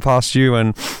 they come past you,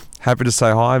 and happy to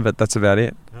say hi, but that's about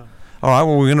it. Yeah. All right,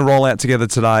 well, we're going to roll out together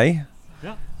today.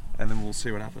 Yeah. And then we'll see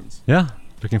what happens. Yeah.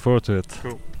 Looking forward to it.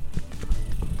 Cool.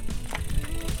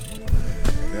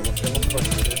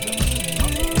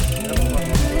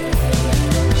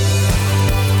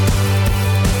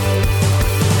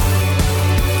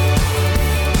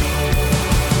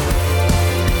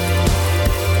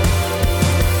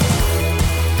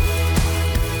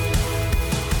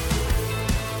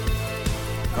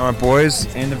 Alright boys,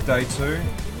 end of day 2.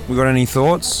 We got any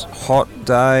thoughts? Hot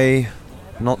day,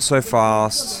 not so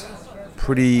fast.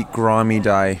 Pretty grimy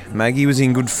day. Maggie was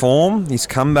in good form. He's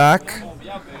come back.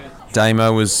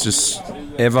 Damo was just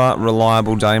ever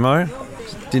reliable Damo.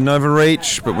 Didn't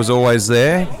overreach, but was always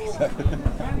there.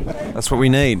 That's what we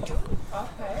need.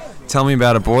 Tell me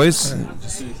about it, boys.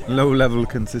 Just low-level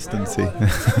consistency.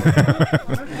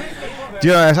 Do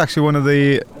you know, it's actually one of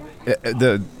the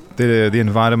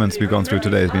environments we've gone through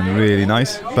today has been really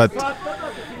nice, but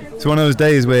it's one of those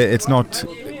days where it's not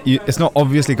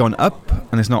obviously gone up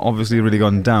and it's not obviously really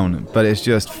gone down, but it's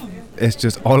just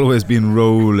always been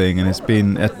rolling, and it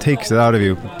takes it out of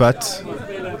you. But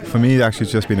for me, actually,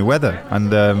 it's just been the weather,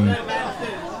 and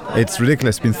it's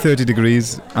ridiculous. It's been 30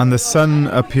 degrees, and the sun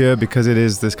up here, because it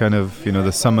is this kind of,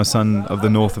 the summer sun of the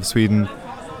north of Sweden,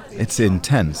 it's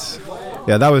intense.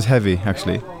 Yeah, that was heavy,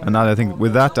 actually. And I think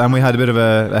with that, and we had a bit of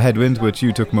a headwind, which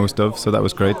you took most of, so that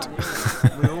was great.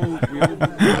 we all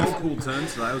cool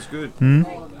turns today, it was good.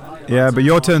 Yeah, but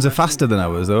your turns are faster than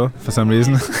ours, though, for some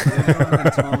reason. Yeah, I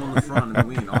got time on the front and the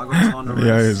wing. I got time to race.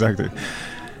 Yeah, exactly.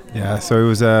 Yeah, so it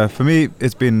was, for me,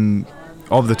 it's been,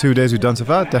 of the 2 days we've done so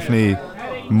far, definitely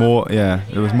more,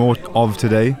 it was more of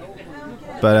today.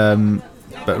 But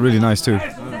really nice, too.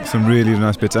 Some really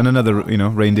nice bits, and another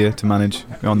reindeer to manage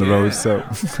on the roads, so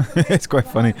it's quite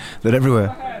funny. They're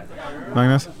everywhere.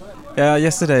 Magnus? Yeah,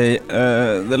 yesterday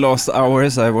the last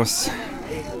hours I was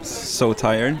so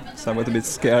tired, so I was a bit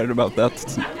scared about that.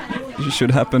 It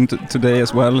should happen today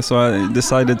as well, so I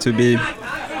decided to be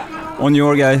on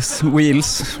your guys'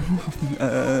 wheels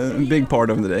a big part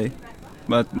of the day,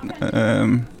 but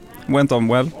went on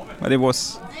well. But it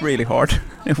was really hard.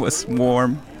 It was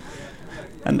warm.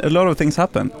 And a lot of things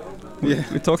happened. We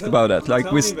talked about that.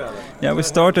 Like we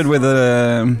started with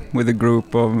a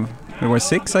group of We were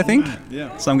 6, I think.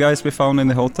 Yeah. Some guys we found in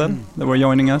the hotel that were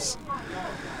joining us.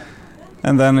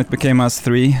 And then it became us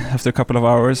 3 after a couple of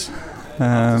hours.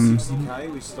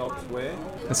 We stopped where?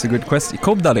 That's a good question.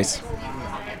 Kobdalis.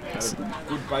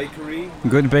 Good bakery.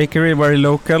 Good bakery, very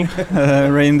local.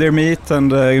 Reindeer meat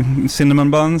and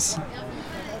cinnamon buns.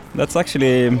 That's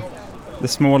actually the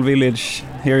small village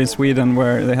here in Sweden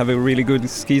where they have a really good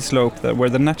ski slope where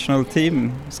the national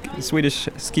team, Swedish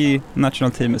ski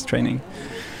national team, is training.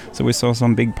 So we saw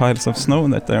some big piles of snow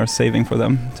that they are saving for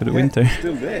them to the winter.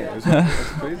 Still there. That's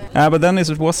crazy. But then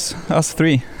it was us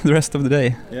 3 the rest of the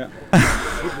day. Yeah.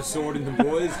 Put the sword in the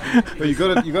boys. But you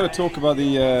got to talk about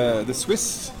the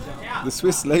Swiss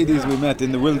ladies we met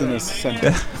in the wilderness center.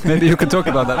 Yeah, maybe you could talk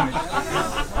about that.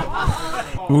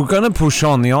 We were going to push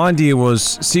on. The idea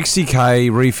was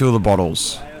 60k, refill the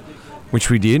bottles, which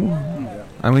we did.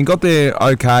 And we got there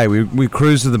okay. We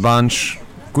cruised with the bunch,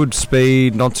 good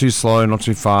speed, not too slow, not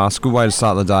too fast, good way to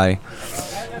start the day.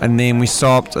 And then we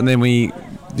stopped, and then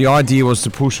the idea was to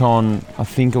push on, I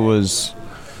think it was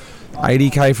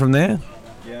 80k from there.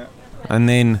 Yeah. And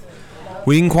then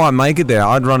we didn't quite make it there.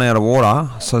 I'd run out of water,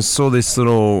 so I saw this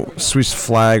little Swiss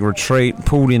flag retreat,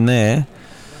 pulled in there.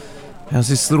 It was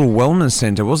this little wellness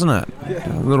centre, wasn't it?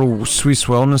 Yeah. A little Swiss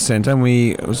wellness centre, and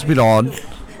it was a bit odd.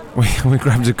 We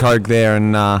grabbed a Coke there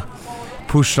and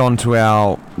pushed on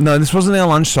to no, this wasn't our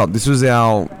lunch stop. This was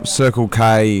our Circle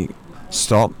K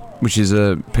stop, which is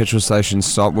a petrol station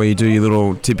stop where you do your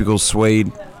little typical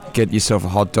Swede, get yourself a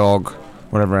hot dog,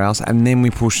 whatever else, and then we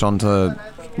pushed on to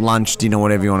lunch, dinner,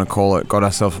 whatever you want to call it, got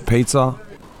ourselves a pizza.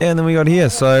 Yeah, and then we got here,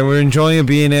 so we're enjoying a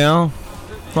beer now.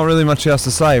 Not really much else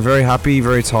to say. Very happy,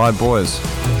 very tired boys.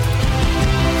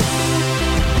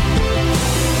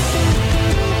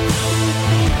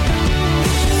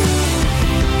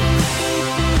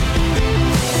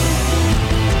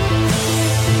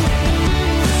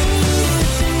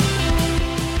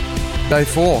 Day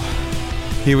 4.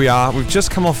 Here we are. We've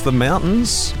just come off the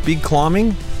mountains. Big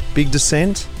climbing, big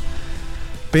descent.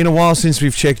 Been a while since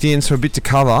we've checked in, so a bit to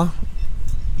cover.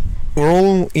 We're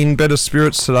all in better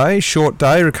spirits today. Short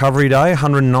day, recovery day,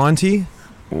 190.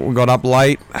 We got up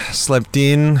late, slept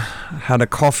in, had a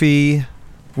coffee.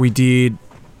 We did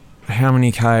how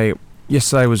many K?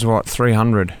 Yesterday was what,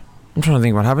 300? I'm trying to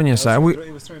think what happened yesterday.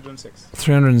 It was 306.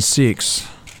 306.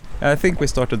 I think we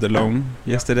started alone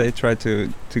yesterday, tried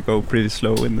to go pretty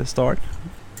slow in the start.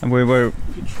 And we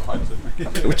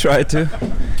tried to.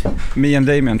 Me and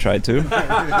Damien tried to.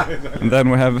 And then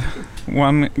we have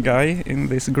one guy in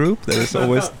this group that is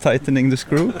always tightening the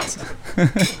screws.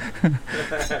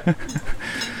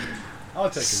 I'll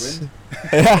take the win.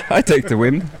 Yeah, I take the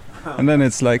win. And then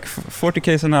it's like 40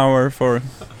 k's an hour for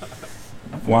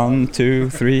 1,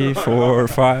 2, 3, 4,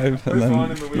 5, and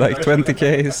then like 20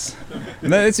 k's.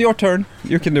 And then it's your turn.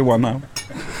 You can do one now.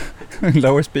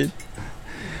 Lower speed.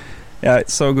 Yeah,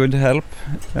 it's so good help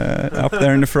up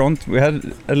there in the front. We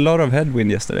had a lot of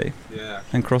headwind yesterday,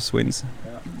 and crosswinds.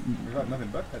 Yeah. We've had nothing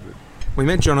but headwind. We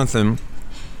met Jonathan.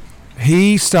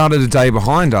 He started a day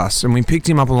behind us, and we picked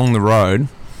him up along the road.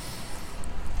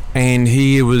 And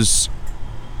he was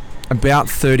about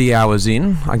 30 hours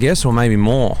in, I guess, or maybe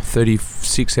more,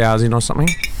 36 hours in or something.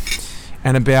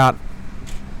 And about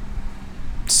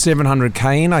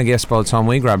 700k in, I guess, by the time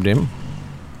we grabbed him.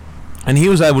 And he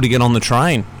was able to get on the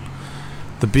train.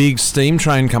 The big steam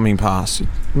train coming past.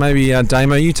 Maybe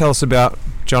Damo, you tell us about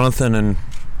Jonathan and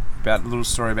about a little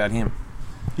story about him.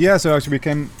 Yeah, so actually we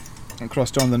came across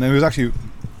Jonathan, and it was actually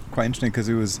quite interesting because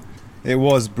it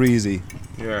was breezy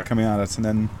coming at us, and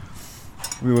then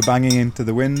we were banging into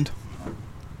the wind,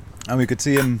 and we could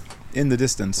see him in the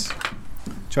distance,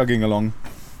 chugging along,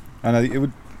 and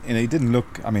he didn't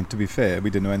look. I mean, to be fair,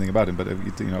 we didn't know anything about him, but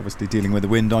obviously dealing with the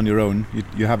wind on your own,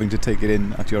 you're having to take it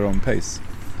in at your own pace.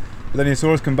 But then he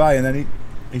saw us come by, and then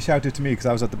he shouted to me because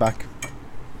I was at the back.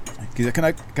 He said, "Can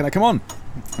I come on?"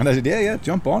 And I said, "Yeah,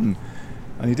 jump on."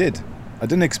 And he did. I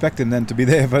didn't expect him then to be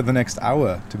there for the next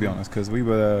hour, to be honest, because we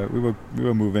were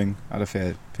moving at a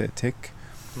fair tick.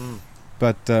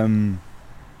 But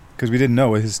because we didn't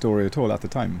know his story at all at the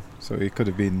time, so it could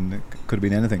have been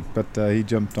anything. But he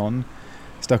jumped on,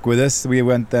 stuck with us. We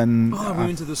went then. We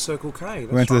went to the Circle K.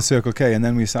 We went to the Circle K, and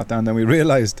then we sat down. Then we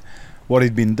realised what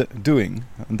he'd been doing,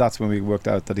 and that's when we worked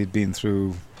out that he'd been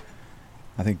through.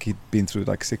 I think he'd been through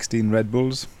like 16 Red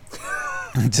Bulls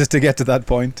just to get to that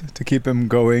point, to keep him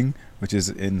going, which is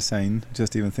insane.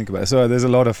 Just even think about it. So there's a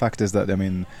lot of factors that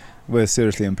were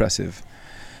seriously impressive.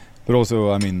 But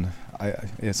also,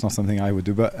 it's not something I would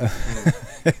do, but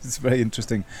it's very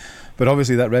interesting. But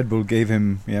obviously, that Red Bull gave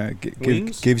him,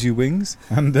 gives you wings,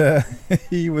 and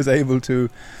he was able to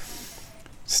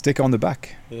stick on the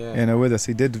back, Yeah. you know, with us.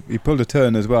 He pulled a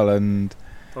turn as well, and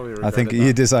I think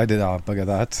he decided, bugger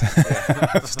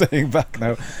that, I'm staying back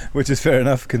now, which is fair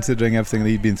enough considering everything that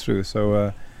he'd been through.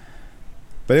 So,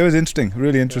 but it was interesting,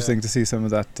 really interesting to see some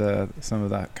of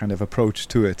that kind of approach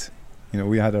to it. You know,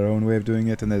 we had our own way of doing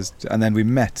it, and then we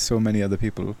met so many other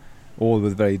people, all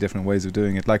with very different ways of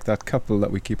doing it. Like that couple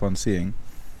that we keep on seeing,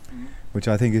 which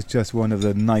I think is just one of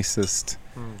the nicest.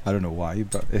 I don't know why,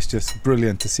 but it's just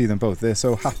brilliant to see them both. They're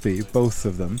so happy, both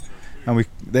of them, and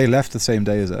they left the same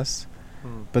day as us,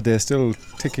 but they're still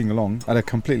ticking along at a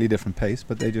completely different pace.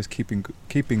 But they're just keeping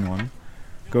on,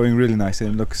 going really nicely,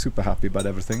 and look super happy about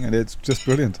everything, and it's just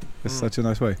brilliant. It's such a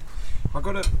nice way. I've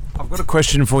got a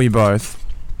question for you both.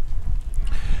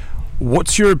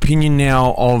 What's your opinion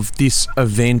now of this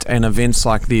event and events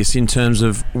like this in terms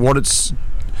of what it's...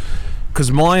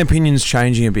 Because my opinion's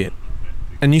changing a bit.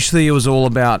 Initially it was all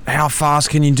about how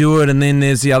fast can you do it, and then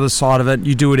there's the other side of it,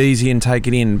 you do it easy and take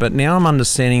it in. But now I'm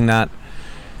understanding that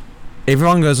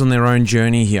everyone goes on their own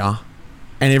journey here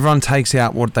and everyone takes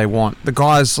out what they want. The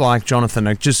guys like Jonathan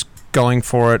are just going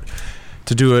for it,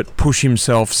 to do it, push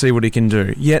himself, see what he can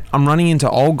do. Yet I'm running into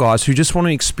old guys who just want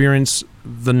to experience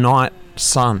the night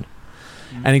sun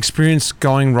and experience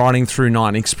riding through night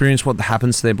and experience what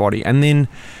happens to their body. And then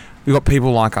we've got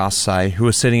people like us, say, who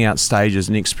are setting out stages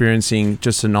and experiencing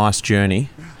just a nice journey.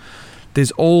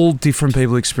 There's all different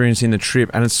people experiencing the trip,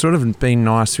 and it's sort of been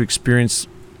nice to experience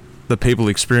the people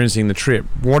experiencing the trip.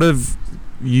 What have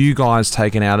you guys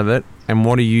taken out of it, and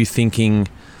what are you thinking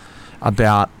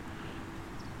about,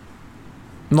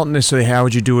 not necessarily how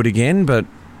would you do it again, but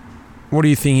what are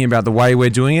you thinking about the way we're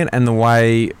doing it and the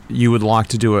way you would like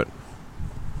to do it?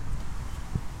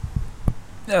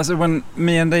 Yeah, so when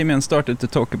me and Damien started to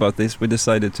talk about this, we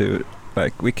decided to,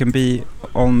 we can be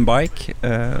on bike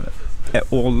at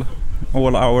all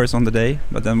hours on the day,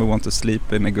 but then we want to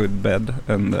sleep in a good bed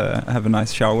and have a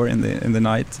nice shower in the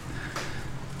night.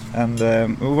 And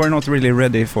we were not really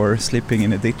ready for sleeping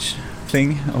in a ditch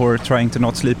thing or trying to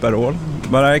not sleep at all.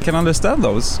 But I can understand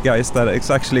those guys that it's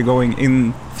actually going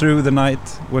in through the night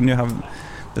when you have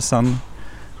the sunlight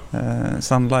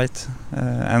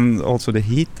and also the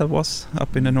heat that was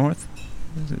up in the north.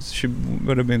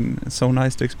 Would have been so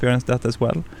nice to experience that as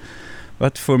well.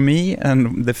 But for me,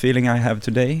 and the feeling I have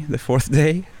today, the fourth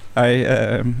day,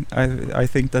 I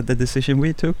think that the decision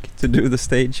we took to do the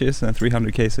stages and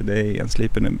 300 k's a day and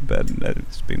sleep in a bed,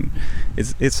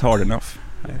 it's hard enough,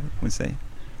 I would say.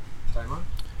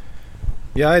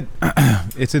 Yeah,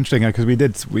 it's interesting because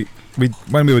we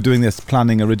when we were doing this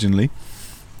planning originally,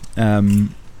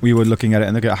 we were looking at it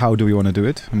and looking at how do we want to do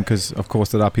it, because of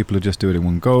course there are people who just do it in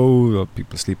one go, or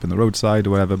people sleep on the roadside or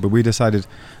whatever, but we decided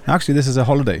actually this is a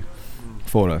holiday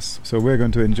for us, so we're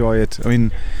going to enjoy it. I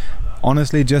mean,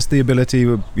 honestly, just the ability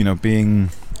of, being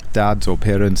dads or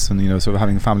parents and, sort of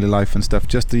having family life and stuff,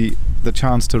 just the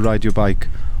chance to ride your bike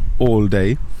all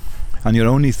day and your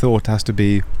only thought has to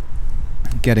be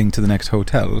getting to the next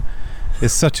hotel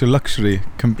is such a luxury,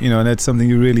 and it's something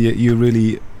you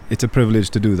really it's a privilege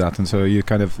to do that, and so you're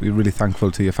really thankful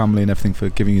to your family and everything for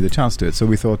giving you the chance to it. So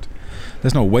we thought,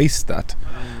 let's not waste that.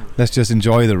 Let's just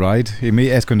enjoy the ride.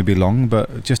 It's going to be long,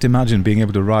 but just imagine being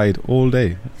able to ride all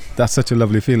day. That's such a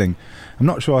lovely feeling. I'm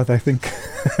not sure I think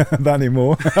that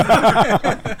anymore.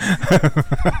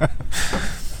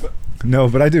 No,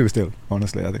 but I do still,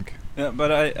 honestly, I think. Yeah,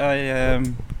 but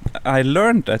I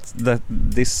learned that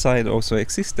this side also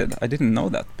existed. I didn't know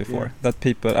that before. Yeah. That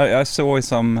people, I saw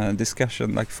some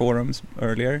discussion, like forums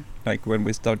earlier, like when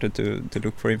we started to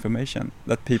look for information,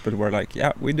 that people were like,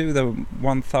 yeah, we do the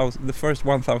first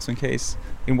 1,000 Ks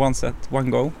in one set, one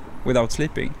go, without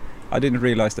sleeping. I didn't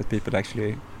realize that people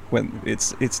actually, when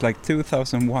it's like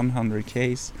 2,100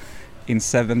 Ks in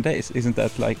 7 days. Isn't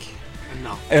that like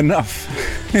enough?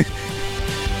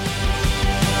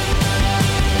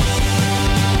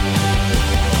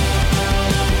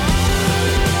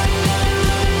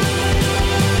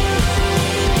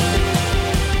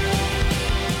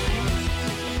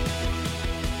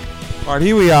 Alright,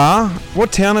 here we are.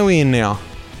 What town are we in now?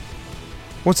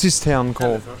 What's this town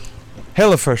called?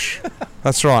 Hellefish.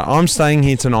 That's right. I'm staying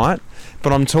here tonight,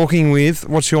 but I'm talking with,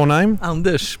 what's your name?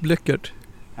 Anders Blöckert.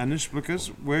 Anders Blöckert.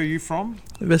 Where are you from?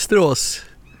 Västerås.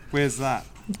 Where's that?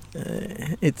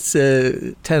 It's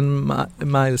 10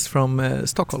 miles from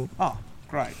Stockholm. Oh,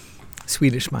 great.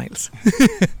 Swedish miles.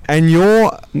 And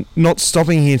you're not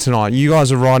stopping here tonight. You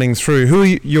guys are riding through. Who are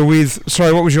you're with?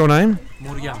 Sorry, what was your name?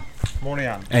 Morgan.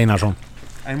 Einarsson.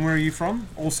 And where are you from?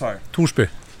 Also? Torsby.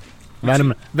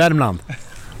 Värmland.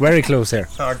 Very close here.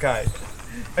 Okay.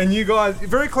 And you guys,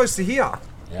 very close to here.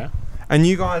 Yeah. And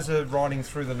you guys are riding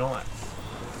through the night.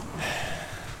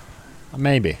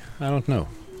 Maybe. I don't know.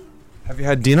 Have you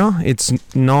had dinner? It's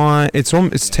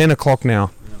 10 o'clock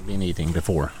now. I've been eating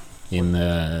before in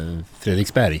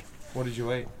Fredriksberg. What did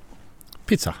you eat?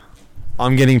 Pizza.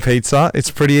 I'm getting pizza. It's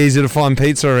pretty easy to find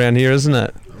pizza around here, isn't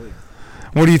it?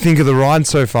 What do you think of the ride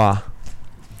so far?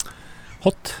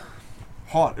 Hot.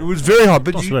 Hot. It was very hot.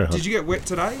 But very hot. Did you get wet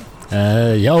today?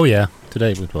 Yeah.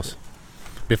 Today it was.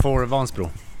 Before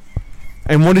Vansbro.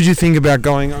 And what did you think about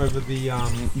going over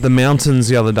the mountains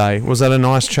the other day? Was that a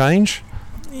nice change?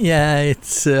 Yeah,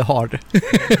 it's hard.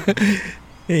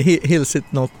 Hills is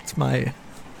not my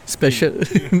special.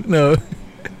 No.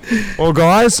 Well,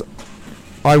 guys,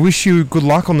 I wish you good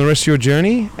luck on the rest of your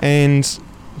journey. And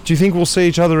do you think we'll see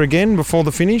each other again before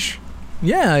the finish?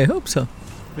 Yeah, I hope so.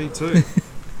 Me too.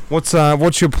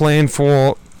 What's your plan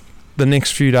for the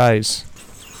next few days?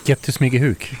 Get to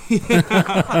Smygehuk.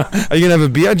 Are you gonna have a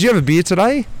beer? Do you have a beer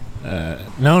today?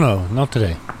 No, not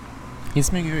today. In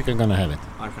Smygehuk I'm gonna have it.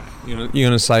 Okay. You're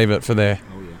gonna save it for there.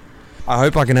 Oh yeah. I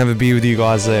hope I can have a beer with you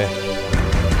guys there.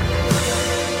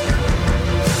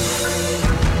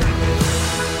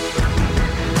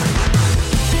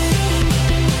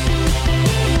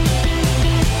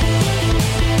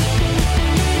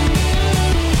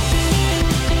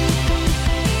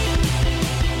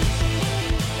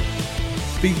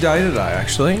 Big day today,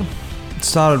 actually. It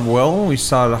started well. We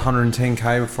started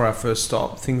 110k before our first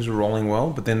stop. Things were rolling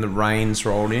well, but then the rains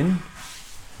rolled in.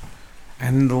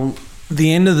 And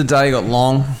the end of the day got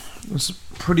long. It was a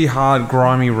pretty hard,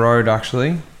 grimy road,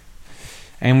 actually.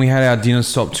 And we had our dinner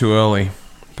stop too early,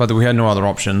 but we had no other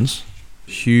options.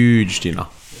 Huge dinner.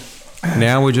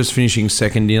 Now we're just finishing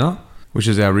second dinner, which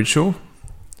is our ritual.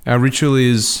 Our ritual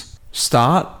is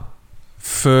start,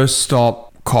 first stop,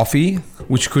 coffee,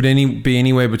 which could be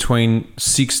anywhere between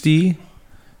 60,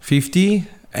 50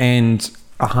 and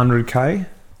 100k.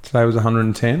 Today was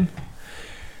 110.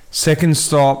 Second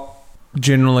stop,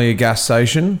 generally a gas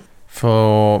station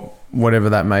for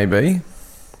whatever that may be.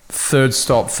 Third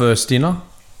stop, first dinner,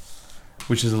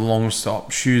 which is a long stop.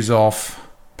 Shoes off,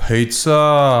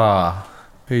 pizza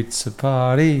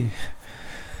party.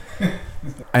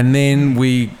 And then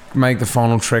we make the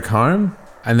final trek home,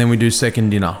 and then we do second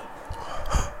dinner.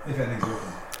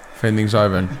 If anything's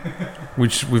open.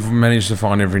 Which we've managed to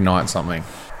find every night something.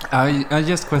 I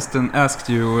just asked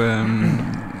you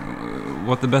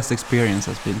what the best experience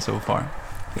has been so far.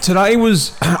 Today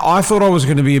was, I thought I was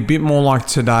going to be a bit more like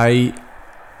today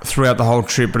throughout the whole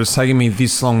trip, but it's taken me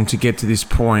this long to get to this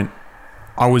point.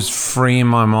 I was free in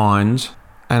my mind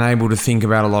and able to think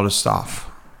about a lot of stuff.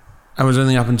 It was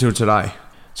only up until today.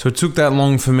 So it took that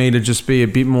long for me to just be a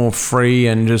bit more free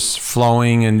and just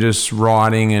flowing and just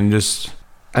riding and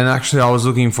actually I was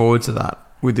looking forward to that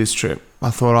with this trip. I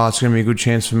thought, it's going to be a good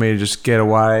chance for me to just get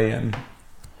away and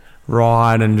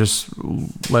ride and just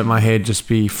let my head just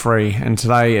be free. And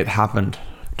today it happened.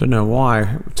 Don't know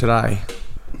why today.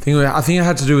 I think it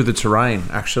had to do with the terrain,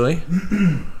 actually.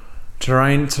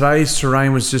 Today's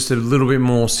terrain was just a little bit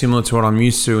more similar to what I'm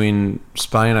used to in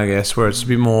Spain, I guess, where it's a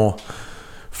bit more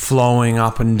flowing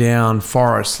up and down,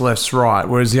 forest, left, right.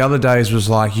 Whereas the other days was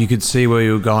like you could see where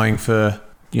you were going for,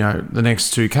 the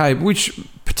next 2k, which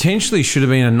potentially should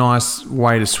have been a nice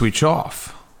way to switch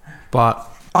off. But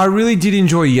I really did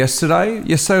enjoy yesterday.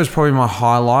 Yesterday was probably my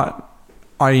highlight.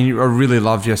 I really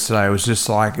loved yesterday. It was just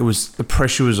like, the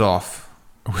pressure was off.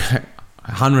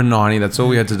 190, that's all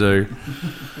we had to do.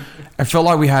 It felt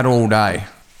like we had all day.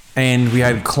 And we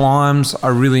had climbs. I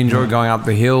really enjoyed going up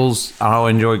the hills. I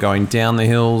enjoyed going down the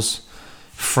hills.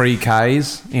 Free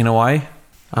Ks in a way.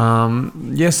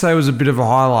 Yesterday was a bit of a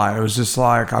highlight. It was just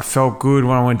like I felt good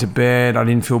when I went to bed. I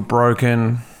didn't feel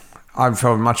broken. I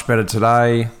felt much better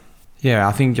today. Yeah,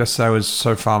 I think yesterday was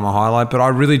so far my highlight. But I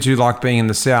really do like being in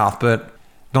the south. But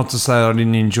not to say that I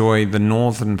didn't enjoy the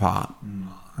northern part.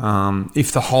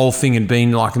 If the whole thing had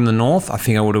been like in the north, I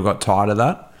think I would have got tired of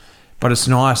that. But it's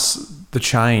nice, the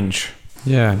change.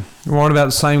 Yeah. What about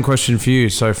the same question for you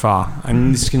so far?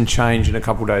 And this can change in a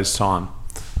couple of days' time.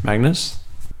 Magnus?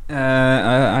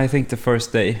 I think the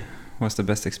first day was the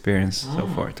best experience so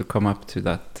far, to come up to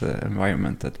that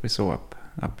environment that we saw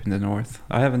up in the north.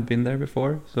 I haven't been there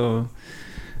before,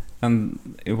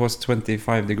 and it was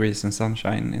 25 degrees and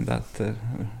sunshine in that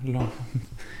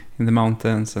in the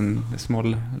mountains and the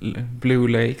small blue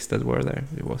lakes that were there.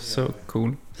 It was so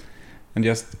cool. And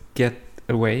just get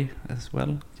away as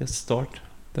well. Just start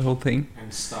the whole thing.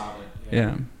 And start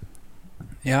it.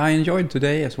 Yeah, I enjoyed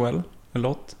today as well a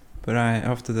lot. But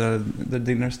after the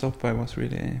dinner stop, I was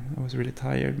really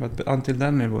tired. But until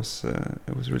then, it was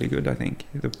really good. I think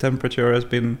the temperature has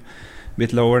been a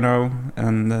bit lower now,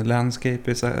 and the landscape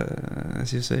is,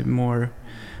 as you say, more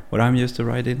what I'm used to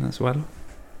riding as well.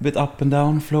 A bit up and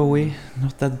down, flowy,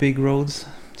 not that big roads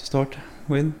to start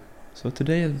with. So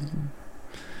today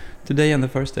and the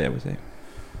first day, I would say.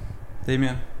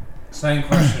 Damien. Same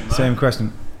question. Mate. Same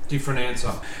question. Different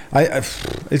answer.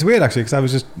 It's weird actually, because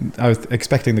I was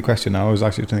expecting the question. I was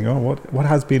actually thinking, what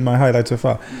has been my highlight so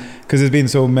far? Because there's been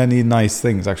so many nice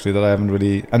things actually that I haven't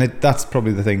really, and that's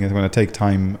probably the thing, is going to take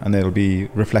time, and there'll be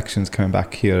reflections coming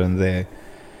back here and there.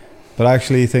 But I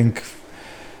actually think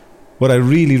what I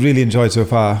really, really enjoyed so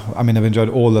far, I mean, I've enjoyed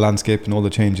all the landscape and all the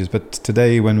changes, but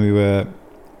today when we were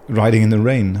riding in the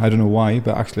rain, I don't know why,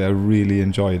 but actually I really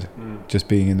enjoyed just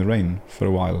being in the rain for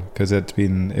a while, because it's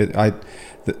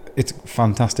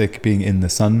fantastic being in the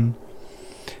sun,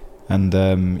 and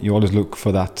you always look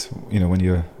for that, when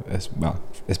you're,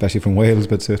 especially from Wales,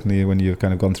 but certainly when you've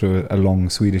kind of gone through a long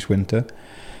Swedish winter,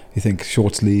 you think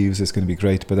short sleeves is going to be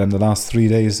great, but then the last 3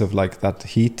 days of like that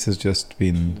heat has just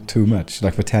been too much,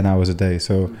 like for 10 hours a day,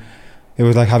 so it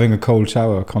was like having a cold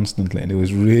shower constantly, and it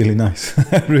was really nice.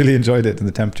 I really enjoyed it, and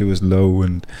the temperature was low,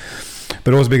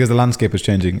 but also because the landscape was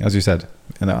changing, as you said,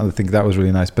 and I think that was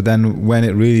really nice. But then when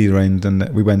it really rained, and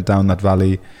we went down that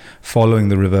valley following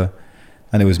the river,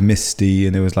 and it was misty,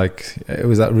 and it was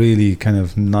that really kind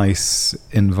of nice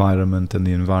environment, and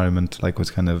the environment like was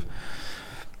kind of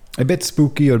a bit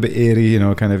spooky or a bit eerie,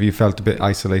 kind of, you felt a bit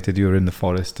isolated, you were in the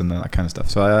forest and that kind of stuff.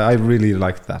 So I really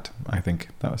liked that. I think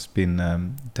that's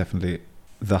been definitely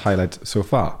the highlight so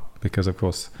far, because of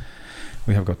course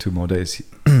we have got 2 more days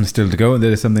still to go, and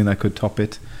there is something that could top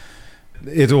it.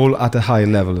 It's all at a high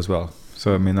level as well.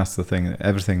 So I mean, that's the thing.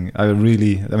 Everything.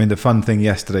 The fun thing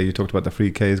yesterday, you talked about the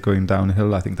 3Ks going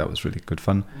downhill. I think that was really good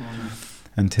fun.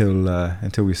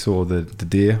 Until we saw the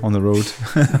deer on the road,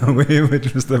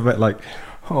 which was a bit like,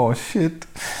 oh shit,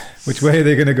 which way are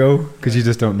they going to go? Because you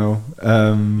just don't know.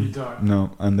 You don't.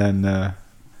 No, and then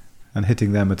and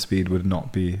hitting them at speed would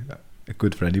not be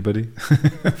good for anybody,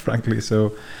 frankly.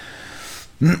 So,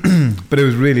 but it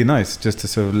was really nice just to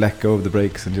sort of let go of the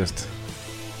brakes and just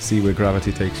see where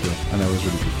gravity takes you, and that was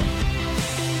really good fun.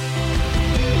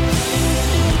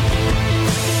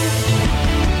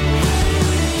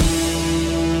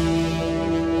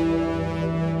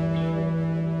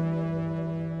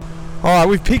 All right,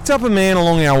 we've picked up a man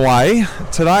along our way.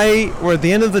 Today, we're at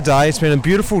the end of the day. It's been a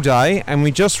beautiful day, and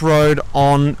we just rode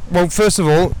on... Well, first of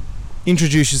all,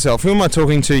 introduce yourself. Who am I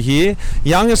talking to here?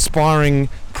 Young aspiring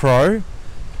pro,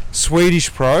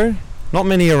 Swedish pro, not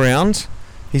many around.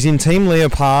 He's in Team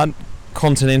Leopard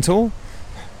Continental.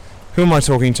 Who am I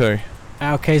talking to?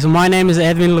 Okay, so my name is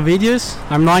Edwin Levidius.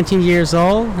 I'm 19 years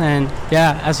old, and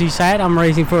yeah, as you said, I'm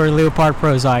racing for Leopard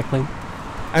Pro Cycling.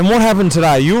 And what happened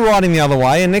today? You were riding the other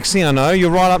way, and next thing I know,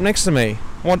 you're right up next to me.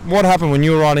 What happened when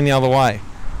you were riding the other way?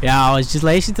 Yeah, I was just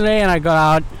lazy today, and I got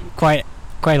out quite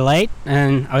late,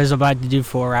 and I was about to do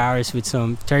 4 hours with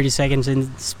some 30 seconds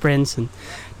in sprints, and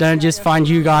then I just found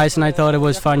you guys, and I thought it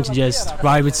was fun to just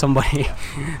ride with somebody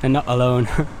and not alone.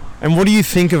 And what do you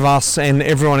think of us and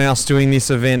everyone else doing this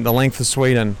event, the Length of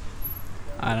Sweden?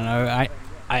 I don't know. I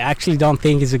actually don't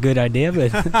think it's a good idea,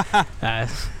 but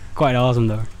it's quite awesome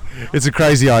though. It's a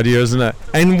crazy idea, isn't it?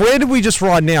 And where did we just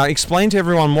ride now? Explain to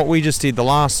everyone what we just did the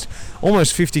last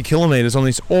almost 50 kilometres on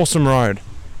this awesome road.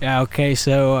 Yeah, okay,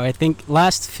 so I think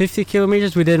last 50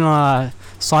 kilometres we did on a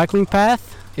cycling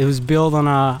path. It was built on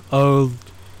a old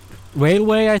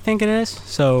railway, I think it is.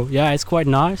 So yeah, it's quite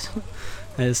nice.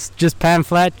 It's just pan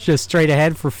flat, just straight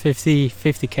ahead for 50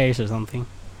 Ks or something.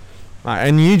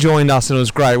 And you joined us and it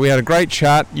was great. We had a great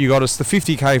chat. You got us, the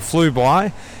 50K flew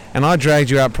by, and I dragged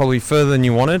you out probably further than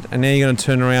you wanted, and now you're going to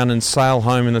turn around and sail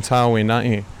home in the tailwind, aren't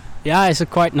you? Yeah, it's a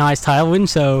quite nice tailwind,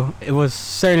 so it was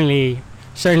certainly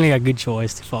a good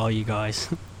choice to follow you guys.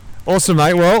 Awesome,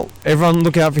 mate. Well, everyone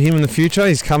look out for him in the future.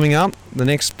 He's coming up, the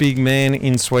next big man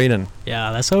in Sweden. Yeah,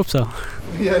 let's hope so.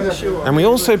 Yeah, sure. And we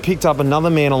also picked up another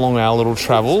man along our little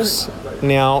travels.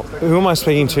 Now, who am I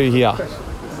speaking to here?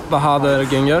 Bahadur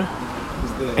Güngör.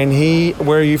 And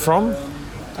where are you from?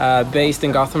 Based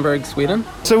in Gothenburg, Sweden.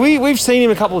 So we've seen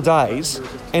him a couple of days,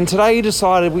 and today he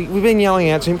decided, we've been yelling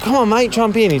out to him, come on mate,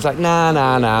 jump in. He's like,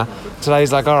 nah. Today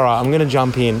he's like, all right, I'm going to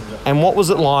jump in. And what was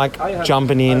it like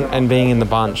jumping in and being in the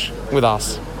bunch with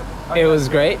us? It was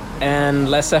great and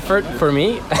less effort for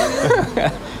me.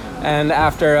 And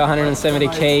after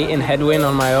 170k in headwind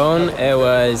on my own, it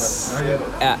was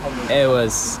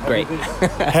great.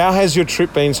 How has your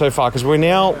trip been so far? Because we're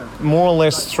now more or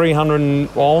less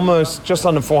 300, almost just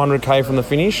under 400k from the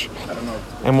finish.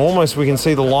 and we can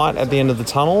see the light at the end of the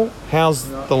tunnel. How's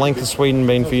the length of Sweden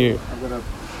been for you?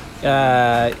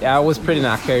 I was pretty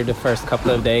knackered the first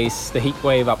couple of days. The heat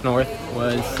wave up north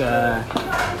was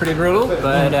pretty brutal,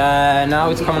 but now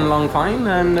it's coming along fine,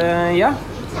 and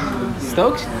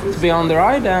stoked to be on the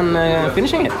ride and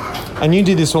finishing it. And you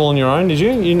did this all on your own, did you?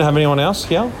 You didn't have anyone else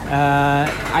here?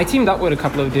 I teamed up with a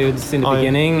couple of dudes in the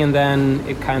beginning, and then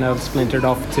it kind of splintered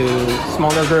off to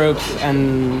smaller groups,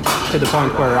 and to the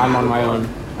point where I'm on my own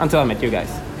until I met you guys.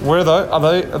 Where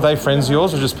are they friends of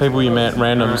yours, or just people you met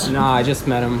randoms? No, I just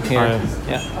met them here. Oh,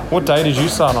 yeah. What day did you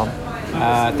start on?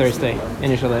 Thursday,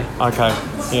 initially. Okay,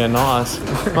 yeah, nice.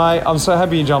 Mate, I'm so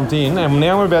happy you jumped in, and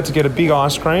now we're about to get a big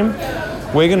ice cream.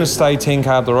 We're going to stay 10k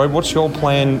up the road. What's your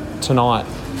plan tonight?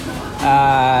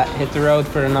 Hit the road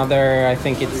for another, I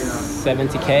think it's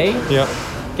 70k. Yep.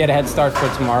 Get a head start for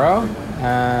tomorrow.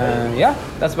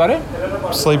 That's about it.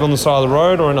 Sleep on the side of the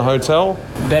road or in a hotel?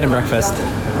 Bed and breakfast.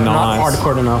 Nice. Not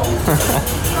hardcore enough.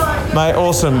 Mate,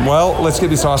 awesome. Well, let's get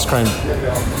this ice cream.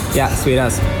 Yeah, sweet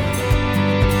as.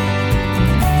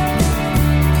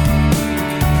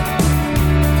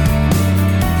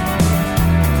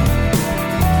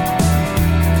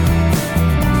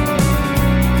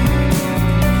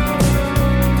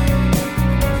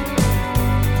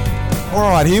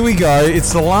 Alright, here we go.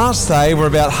 It's the last day. We're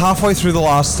about halfway through the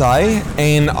last day,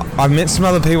 and I've met some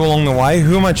other people along the way.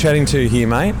 Who am I chatting to here,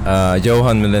 mate?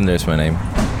 Johan Melinder is my name.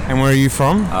 And where are you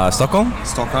from? Stockholm.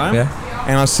 Stockholm? Yeah.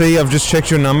 And I see I've just checked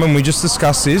your number, and we just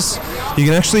discussed this. You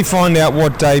can actually find out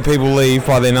what day people leave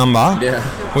by their number.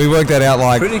 Yeah. We worked that out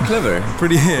like... Pretty clever.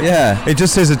 Yeah. It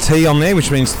just says a T on there,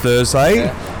 which means Thursday.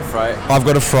 Yeah. Friday. I've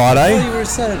got a Friday. I thought you were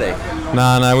Saturday.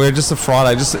 No, we're just a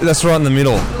Friday. That's right in the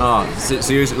middle. Oh,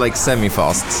 so you're like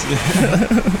semi-fast.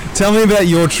 Tell me about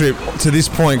your trip to this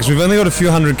point, because we've only got a few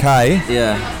 100k.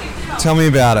 Yeah. Tell me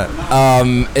about it.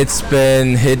 It's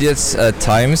been hideous at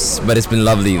times, but it's been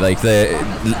lovely. Like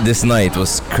this night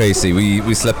was crazy.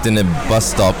 We slept in a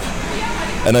bus stop,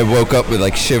 and I woke up with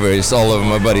like shivers all over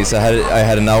my body. So I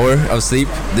had an hour of sleep.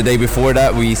 The day before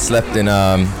that, we slept in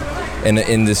an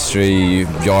industry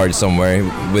yard somewhere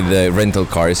with the rental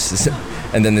cars.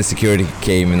 And then the security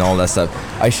came and all that stuff.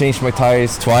 I changed my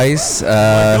tires twice. Oh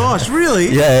my gosh, really?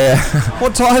 Yeah.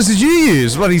 What tires did you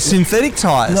use? What, these synthetic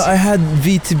tires? No, I had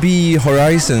VTB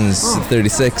Horizons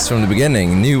 36 from the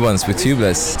beginning, new ones with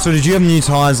tubeless. So did you have new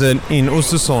tires in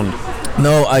Östersund?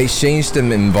 No, I changed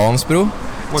them in Vansbro.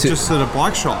 What, just at a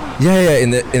bike shop? Yeah,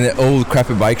 in the old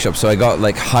crappy bike shop. So I got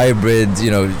like hybrid,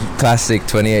 classic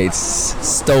 28s,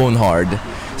 stone hard.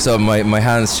 So my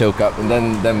hands choke up, and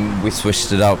then we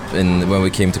switched it up when we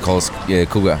came to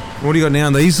Kuga. What do you got now?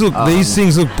 These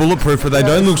things look bulletproof, but they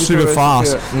don't look super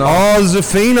fast. No. Oh,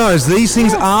 Zafinos. These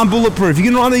things are bulletproof. You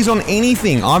can ride these on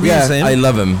anything. I've used them. I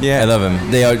love them. Yeah, I love them.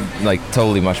 They are like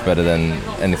totally much better than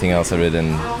anything else I've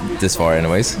ridden this far,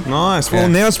 anyways. Nice. Well,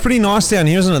 now it's pretty nice down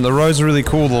here, isn't it? The roads are really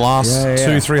cool. The last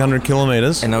 200-300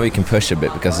 kilometers. And now we can push a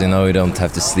bit because you don't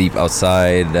have to sleep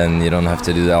outside, and you don't have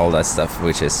to do all that stuff,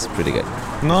 which is pretty good.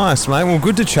 Nice, mate. Well,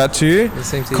 good to chat to you.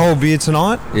 Same to you. Cold beer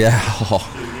tonight? Yeah.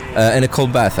 And a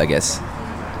cold bath, I guess.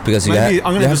 Because I'm going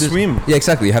to have to swim. Yeah,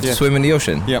 exactly. You have to swim in the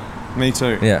ocean. Yep, me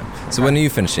too. Yeah. So when are you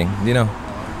finishing? Do you know?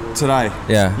 Today?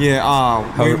 Yeah.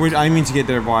 Yeah, we're aiming to get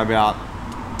there by about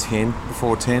 10,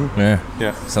 before 10.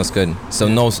 Yeah. Sounds good. So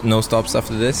no stops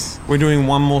after this? We're doing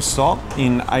one more stop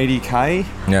in 80k.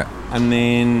 Yeah. And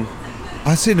then...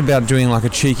 I said about doing like a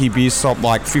cheeky beer stop,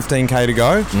 like 15k to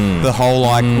go. The whole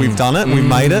we've done it, we've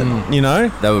made it,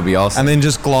 That would be awesome. And then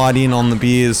just glide in on the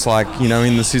beers,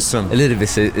 in the system. A little bit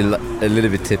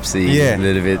tipsy, a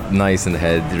little bit nice in the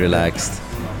head, relaxed.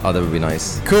 Oh, that would be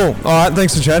nice. Cool. All right,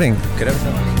 thanks for chatting. Good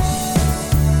episode.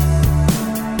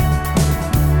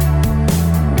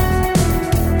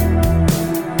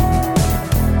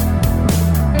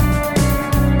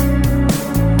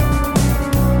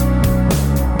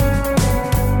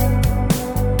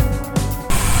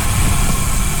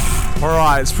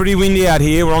 It's pretty windy out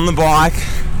here. We're on the bike,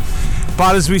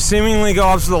 but as we seemingly go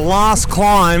up to the last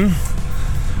climb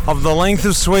of the length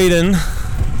of Sweden,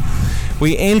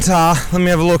 we enter, let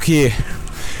me have a look here,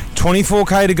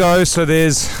 24k to go, so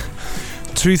there's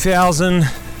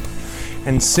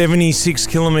 2,076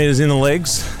 kilometers in the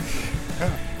legs.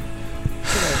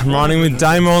 I'm riding with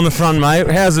Damo on the front, mate.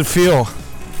 How does it feel?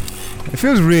 It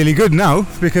feels really good now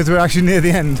because we're actually near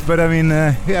the end. But I mean,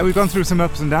 we've gone through some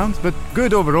ups and downs, but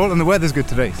good overall, and the weather's good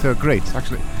today, so great,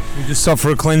 actually. We just stopped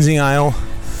for a cleansing ale,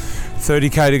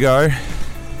 30k to go.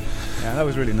 Yeah, that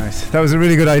was really nice. That was a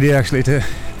really good idea, actually, to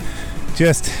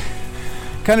just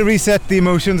kind of reset the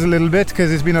emotions a little bit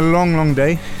because it's been a long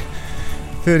day.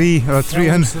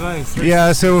 300.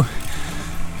 Yeah, so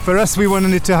For us, we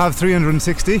wanted to have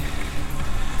 360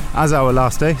 as our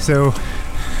last day. So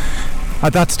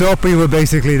at that stop, we were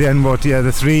basically then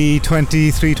the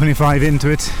 320, 325 into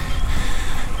it.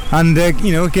 And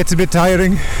it gets a bit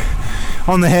tiring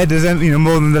on the head,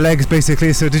 more than the legs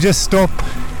basically. So to just stop,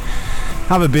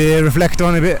 have a beer, reflect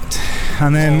on a bit,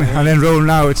 and then roll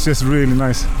now, it's just really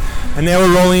nice. And now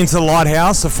we're rolling into the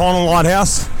lighthouse, the final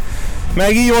lighthouse.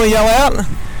 Maggie, you want to yell out?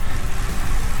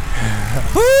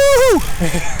 Woo!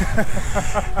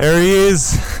 There he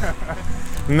is.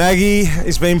 Maggie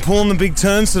has been pulling the big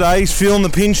turns today. He's feeling the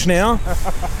pinch now.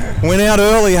 Went out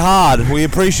early hard. We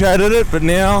appreciated it, but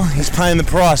now he's paying the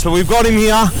price. But we've got him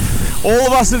here. All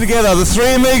of us are together. The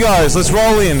three amigos. Let's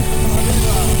roll in.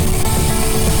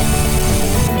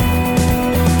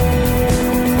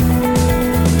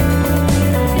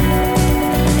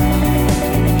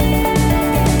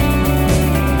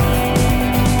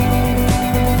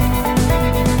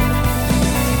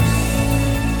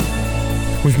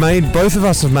 Both of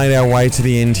us have made our way to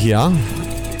the end here.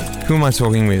 Who am I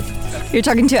talking with? You're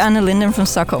talking to Anna Linden from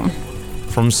Stockholm.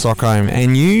 From Stockholm.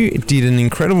 And you did an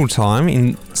incredible time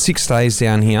in 6 days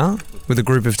down here with a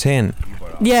group of 10.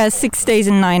 Yeah, 6 days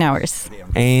and 9 hours.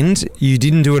 And you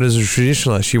didn't do it as a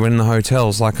traditionalist. You went in the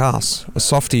hotels like us, a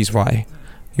softies way.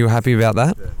 You were happy about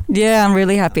that? Yeah, I'm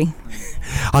really happy.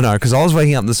 I know, because I was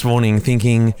waking up this morning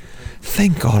thinking,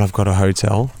 thank God I've got a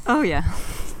hotel. Oh, yeah.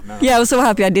 Yeah, I was so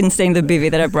happy I didn't stay in the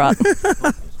bivvy that I brought.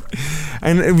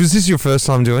 And was this your first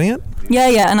time doing it?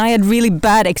 Yeah, and I had really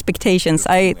bad expectations.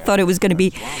 I thought it was going to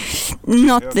be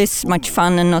not this much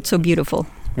fun and not so beautiful.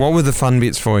 What were the fun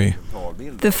bits for you?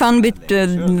 The fun bit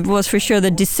was for sure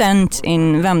the descent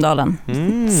in Vemdalen.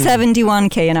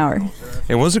 71k an hour.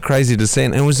 It was a crazy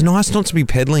descent. And it was nice not to be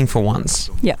pedaling for once.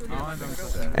 Yeah.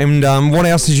 And what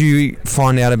else did you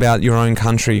find out about your own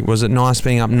country? Was it nice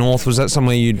being up north? Was that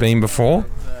somewhere you'd been before?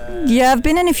 Yeah, I've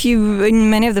been in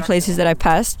many of the places that I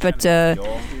passed, but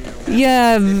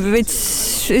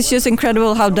it's just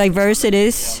incredible how diverse it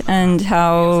is and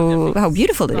how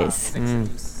beautiful it is. And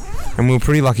we were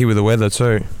pretty lucky with the weather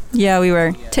too. Yeah, we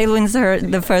were. Tailwinds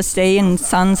the first day and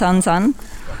sun.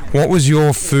 What was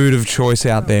your food of choice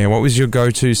out there? What was your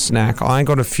go-to snack? I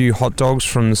got a few hot dogs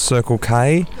from the Circle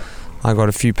K. I got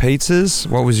a few pizzas.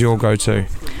 What was your go-to?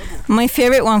 My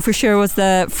favorite one for sure was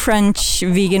the French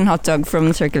vegan hot dog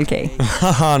from Circle K.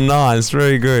 Nice,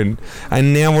 very good.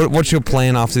 And now what's your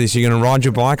plan after this? You're going to ride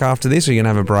your bike after this, or are you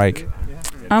going to have a break?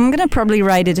 I'm going to probably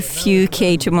ride it a few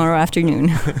K tomorrow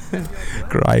afternoon.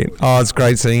 Great. Oh, it's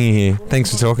great seeing you here.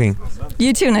 Thanks for talking.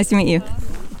 You too, nice to meet you.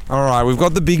 All right, we've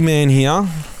got the big man here,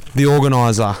 the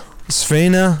organiser,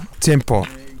 Svena Tempo.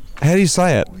 How do you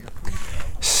say it?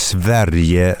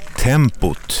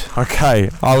 Sverigetempot. Okay,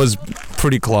 I was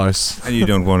pretty close. And you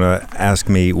don't want to ask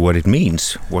me what it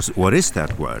means. What is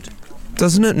that word?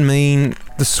 Doesn't it mean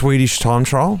the Swedish time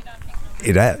trial?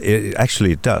 It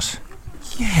actually it does.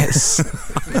 Yes.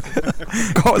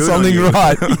 Got something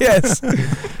right. Yes.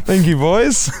 Thank you,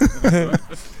 boys.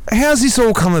 How's this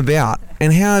all come about?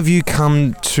 And how have you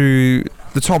come to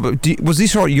the top? Was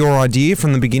this your idea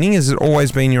from the beginning? Has it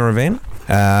always been your event?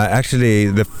 Actually,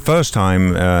 the first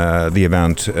time an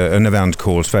event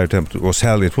called Sverigetempot was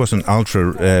held, it was an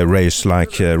ultra race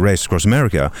like Race Across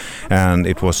America, and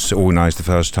it was organized the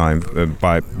first time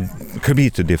by a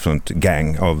completely different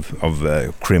gang of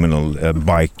criminal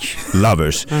bike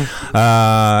lovers.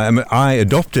 I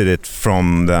adopted it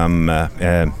from them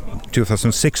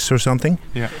 2006 or something,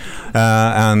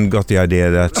 and got the idea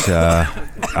that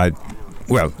I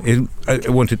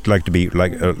wanted to be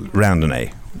like a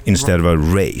randonnée instead of a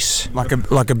race, like a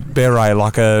beret,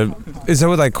 is that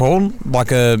what they call?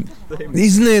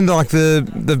 Isn't there like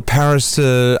the Paris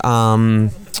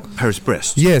Paris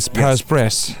Brest? Yes, Paris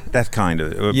Brest. That kind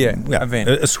of event.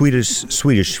 A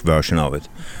Swedish version of it.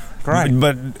 Great,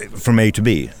 but from A to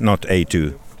B, not A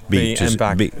to B to and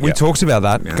back. B. We talked about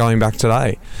that going back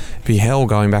today. Be hell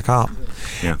going back up.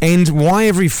 Yeah. And why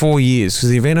every 4 years? Because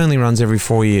the event only runs every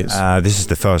 4 years. This is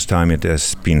the first time it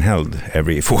has been held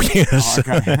every 4 years.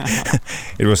 Oh, okay.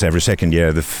 It was every second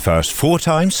year the first 4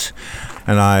 times,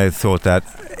 and I thought that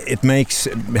it makes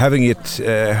having it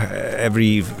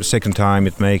every second time,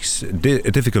 it makes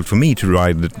it difficult for me to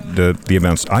ride the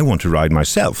events I want to ride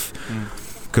myself,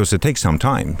 because it takes some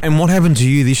time. And what happened to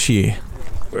you this year?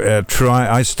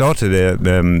 I started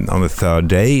on the third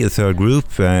day, the third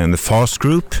group, and the fast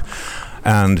group,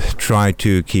 and tried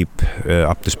to keep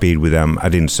up the speed with them. I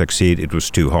didn't succeed. It was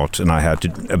too hot, and I had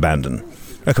to abandon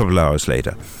a couple of hours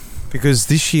later. Because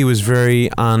this year was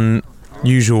very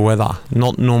usual weather,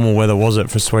 not normal weather, was it,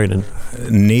 for Sweden?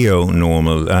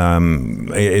 Neo-normal.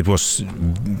 It was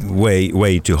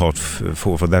way too hot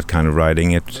for that kind of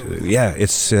riding.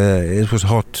 It was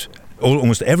hot.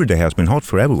 Almost every day has been hot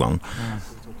for everyone,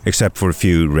 except for a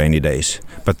few rainy days.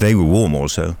 But they were warm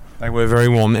also. They were very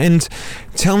warm. And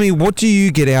tell me, what do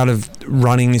you get out of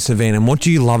running this event, and what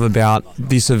do you love about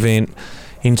this event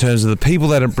in terms of the people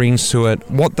that it brings to it,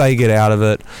 what they get out of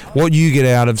it, what you get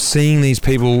out of seeing these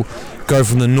people go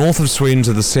from the north of Sweden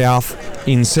to the south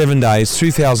in 7 days,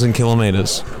 2,000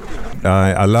 kilometres?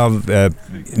 I love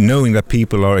knowing that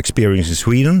people are experiencing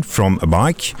Sweden from a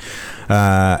bike,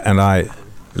 and I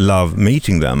love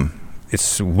meeting them.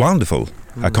 It's wonderful.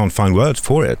 I can't find words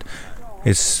for it.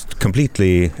 It's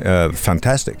completely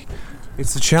fantastic.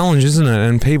 It's a challenge, isn't it?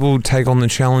 And people take on the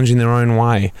challenge in their own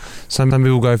way. Some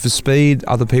people go for speed,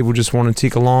 other people just want to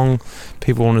tick along.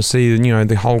 People want to see,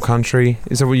 the whole country.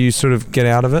 Is that what you sort of get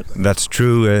out of it? That's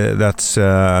true. There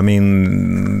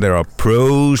are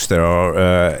pros, there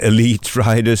are elite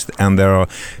riders, and there are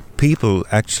people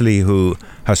actually who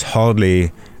has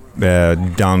hardly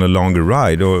done a longer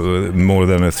ride or more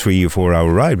than a 3 or 4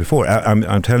 hour ride before.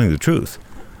 I'm telling the truth.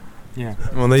 Yeah.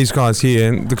 Well, these guys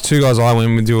here, the two guys I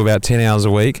went with, do about 10 hours a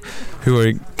week, who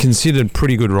are considered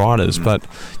pretty good riders, but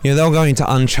they were going into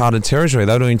uncharted territory.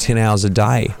 They were doing 10 hours a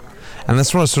day, and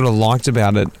that's what I sort of liked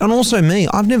about it. And also me,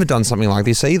 I've never done something like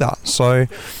this either. So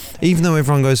even though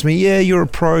everyone goes to me, yeah, you're a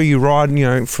pro, you ride,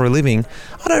 for a living,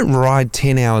 I don't ride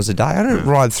 10 hours a day. I don't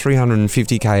ride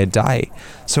 350k a day.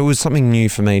 So it was something new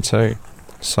for me too.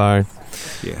 So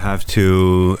you have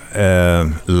to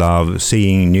love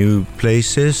seeing new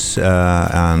places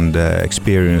and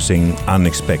experiencing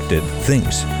unexpected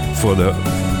things for the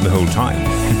whole time.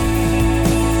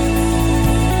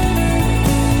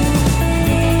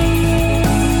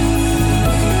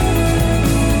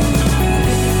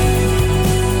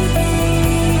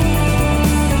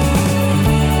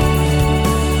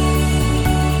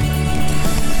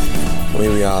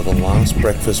 Here we are, the last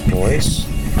breakfast, boys.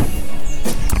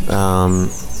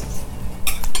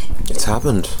 It's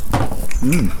happened.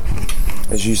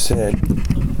 As you said,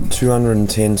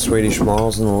 210 Swedish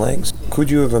miles in the legs. Could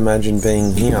you have imagined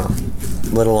being here,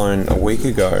 let alone a week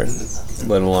ago,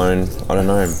 let alone, I don't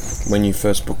know, when you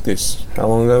first booked this? How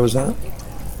long ago was that?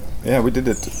 Yeah, we did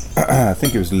it, I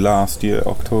think it was last year,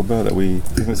 October, that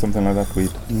it was something like that. We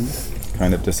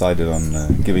kind of decided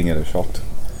on giving it a shot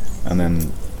and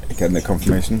then getting the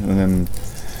confirmation. And then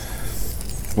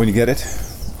when you get it,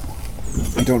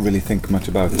 you don't really think much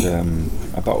about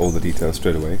all the details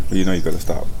straight away. But you've got to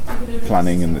start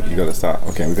planning, and you got to start.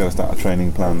 Okay, we've got to start a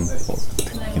training plan, or,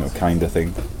 kind of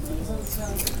thing.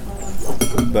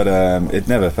 But it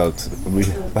never felt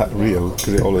that real,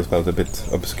 because it always felt a bit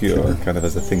obscure, kind of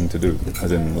as a thing to do,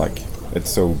 as in it's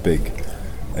so big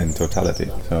in totality.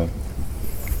 So,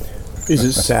 is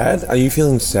it sad? Are you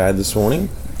feeling sad this morning?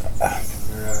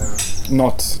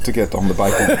 Not to get on the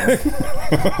bike anymore.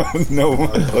 No,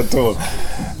 not at all.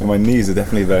 And my knees are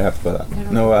definitely very happy for that.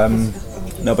 No,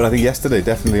 but I think yesterday,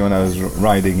 definitely when I was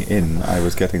riding in, I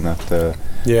was getting that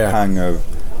hang of,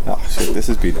 oh shit, this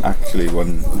has been actually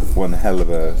one hell of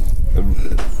a I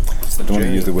don't want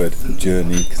to use the word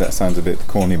journey, because that sounds a bit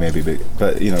corny maybe,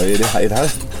 but it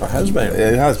has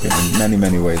been in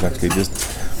many ways actually.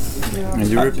 Just and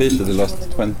you repeated the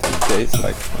last 20 days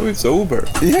it's over.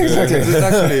 Yeah,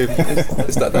 exactly.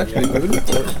 Is that actually good, or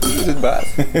is it bad?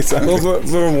 Exactly. Well,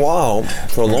 for a while,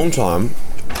 for a long time,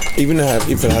 even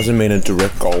if it hasn't been a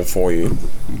direct goal for you,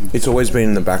 it's always been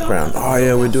in the background. Oh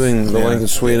yeah, we're doing the length of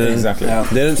Sweden. Exactly. Yeah.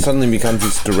 Then it suddenly becomes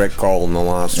this direct goal in the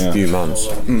last few months.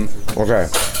 Okay,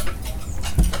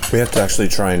 we have to actually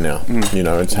train now.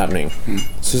 It's happening.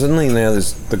 So suddenly now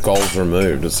the goal's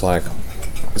removed. It's like,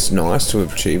 it's nice to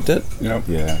have achieved it. Yeah.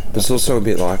 But it's also a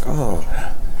bit like, oh.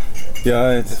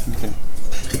 Yeah, it's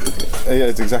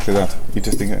exactly that. You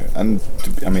just think, and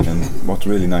what's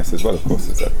really nice as well, of course,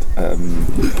 is that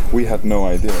we had no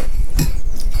idea,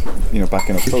 back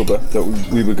in October, that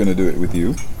we were going to do it with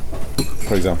you,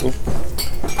 for example,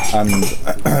 and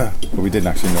but we didn't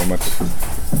actually know much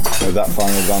that far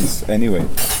in advance anyway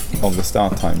of the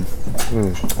start time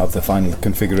of the final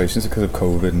configurations because of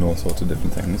COVID and all sorts of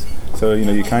different things. So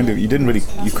you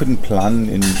couldn't plan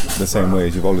in the same way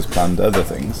as you've always planned other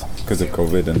things because of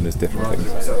COVID and there's different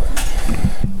things.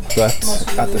 But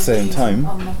at the same time,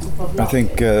 I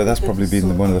think that's probably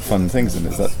been one of the fun things, and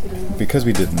is that because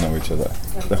we didn't know each other,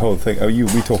 the whole thing.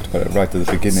 We talked about it right at the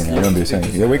beginning. I remember you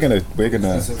saying, "Yeah, we're gonna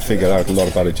figure out a lot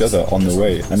about each other on the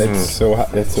way," and it's so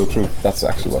true. That's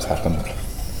actually what's happened.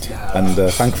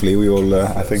 and thankfully we all,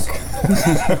 I think,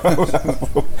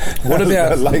 What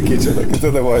about like each other? Because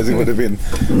otherwise it would have been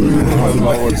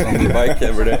hours on the bike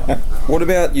every day. What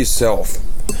about yourself?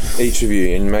 Each of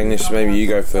you, and Magnus, maybe you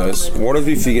go first. What have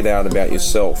you figured out about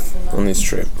yourself on this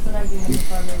trip?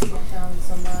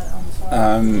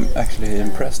 I'm actually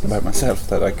impressed about myself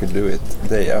that I could do it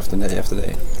day after day after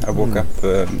day. I woke up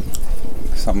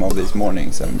some of these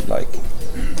mornings and like,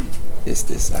 is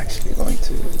this actually going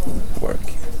to work?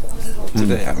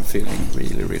 Today I'm feeling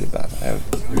really, really bad. I have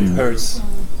hurts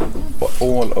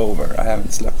all over. I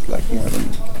haven't slept like more than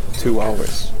 2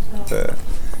 hours.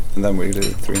 And then we do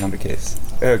 300 Ks.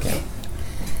 Okay.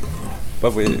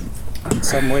 But in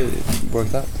some way it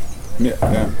worked out. Yeah.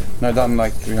 And I've done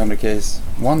like 300 Ks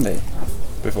one day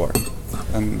before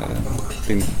and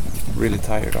been really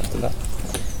tired after that.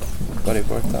 But it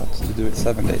worked out to do it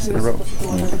 7 days in a row.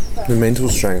 The mental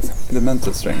strength. The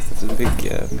mental strength is a big,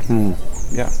 yeah.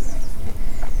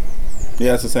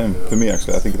 Yeah, it's the same for me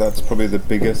actually. I think that's probably the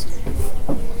biggest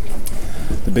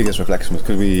reflection was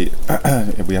because we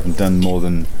haven't done more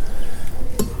than,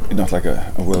 not like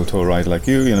a world tour ride like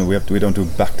you know, we don't do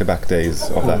back-to-back days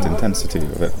of that intensity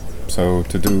of it. So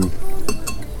to do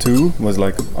 2 was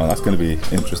like, oh, that's going to be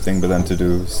interesting, but then to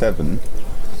do 7,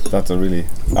 that's a really,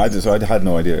 I had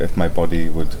no idea if my body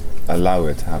would allow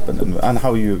it to happen and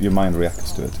how your mind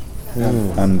reacts to it.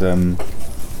 And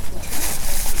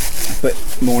but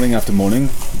morning after morning,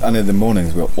 and in the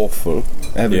mornings were awful.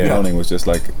 Every morning was just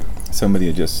like somebody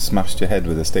had just smashed your head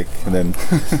with a stick, and then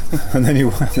and then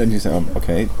you say, oh,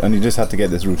 okay, and you just had to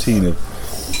get this routine of,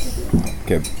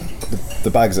 okay, the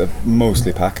bags are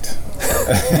mostly packed.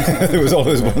 There was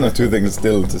always 1 or 2 things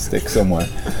still to stick somewhere,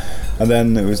 and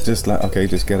then it was just like, okay,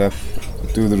 just get up,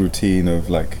 do the routine of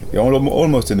like, you're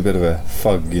almost in a bit of a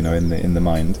fog, you know, in the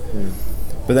mind.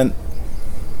 But then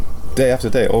day after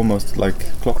day, almost like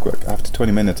clockwork, after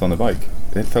 20 minutes on the bike,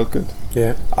 it felt good.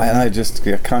 Yeah. I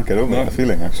can't get over that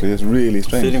feeling actually. It's really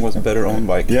strange. The feeling was better on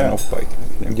bike than off bike.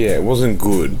 Yeah, it wasn't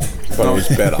good, but it was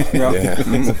better. Yeah,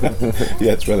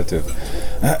 it's relative.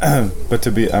 But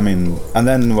and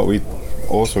then what we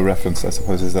also referenced, I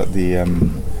suppose, is that the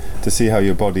to see how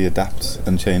your body adapts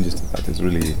and changes to that is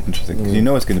really interesting. Because you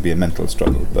know it's going to be a mental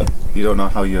struggle, but you don't know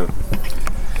how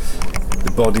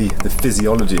the body, the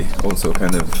physiology also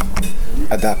kind of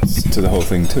adapts to the whole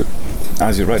thing too,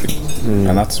 as you're riding.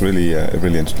 And that's really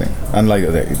really interesting. And like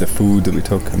the food that we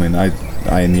took, I mean, I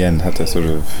in the end had to sort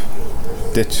of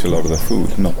ditch a lot of the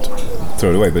food, not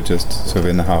throw it away, but just sort of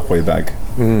in the halfway bag.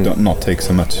 Not take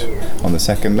so much on the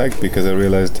second leg, because I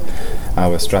realized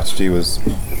our strategy was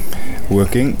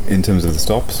working in terms of the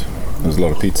stops. There was a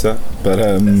lot of pizza, but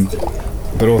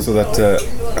also that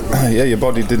your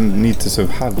body didn't need to sort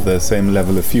of have the same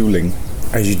level of fueling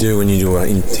as you do when you do an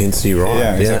intensity ride.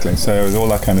 Yeah, exactly. So it was all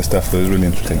that kind of stuff that was really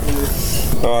interesting.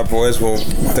 All right, boys. Well,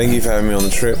 thank you for having me on the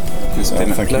trip. It's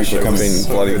been a pleasure. It's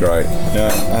been bloody great.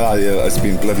 Yeah, it's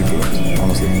been bloody brilliant,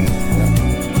 honestly. Yeah.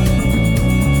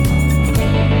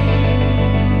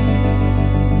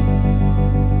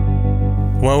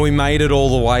 Well, we made it all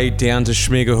the way down to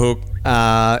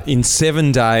Schmiegerhoek in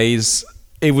 7 days.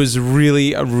 It was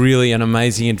really an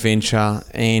amazing adventure,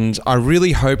 and I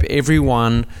really hope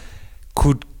everyone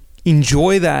could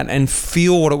enjoy that and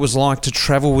feel what it was like to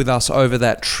travel with us over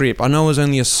that trip. I know it was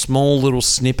only a small little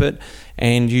snippet,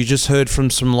 and you just heard from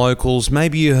some locals.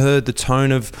 Maybe you heard the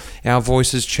tone of our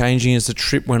voices changing as the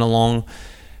trip went along,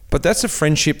 but that's a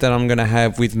friendship that I'm going to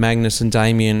have with Magnus and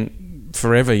Damien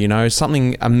forever, you know,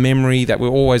 a memory that we're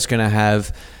always going to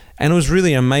have. And it was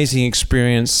really an amazing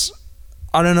experience.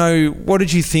 I don't know, what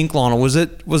did you think, Lionel? Was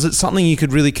it something you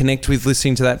could really connect with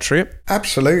listening to that trip?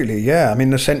 Absolutely, yeah. I mean,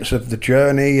 the sense of the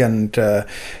journey and,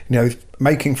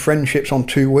 making friendships on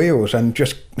 2 wheels, and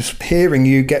just hearing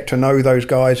you get to know those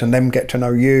guys and them get to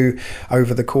know you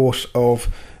over the course of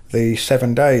the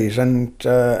 7 days. And,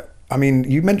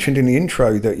 you mentioned in the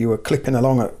intro that you were clipping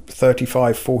along at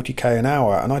 35, 40k an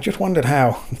hour, and I just wondered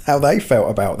how they felt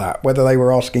about that, whether they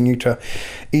were asking you to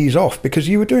ease off, because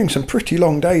you were doing some pretty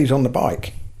long days on the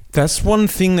bike. That's one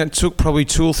thing that took probably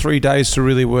 2 or 3 days to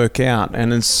really work out,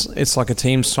 and it's like a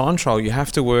team's time trial. You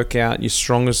have to work out your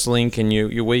strongest link and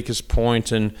your weakest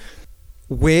point, and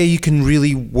where you can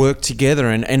really work together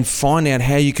and find out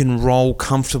how you can roll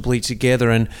comfortably together.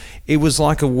 And it was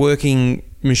like a working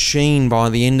machine by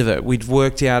the end of it. We'd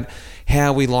worked out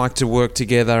how we like to work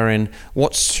together and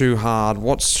what's too hard,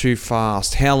 what's too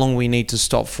fast, how long we need to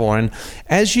stop for. And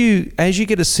as you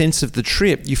get a sense of the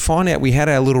trip, you find out we had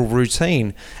our little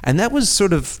routine. And that was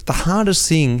sort of the hardest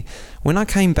thing. When I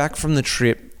came back from the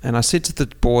trip, and I said to the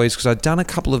boys, because I'd done a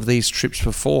couple of these trips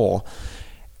before,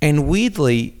 and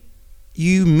weirdly,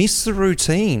 you miss the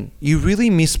routine. You really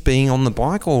miss being on the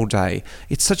bike all day.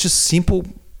 It's such a simple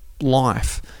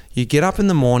life. You get up in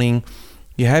the morning,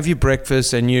 you have your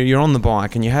breakfast, and you're on the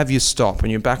bike, and you have your stop, and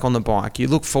you're back on the bike. You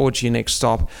look forward to your next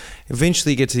stop.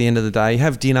 Eventually you get to the end of the day, you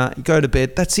have dinner, you go to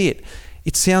bed. That's it.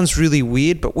 It sounds really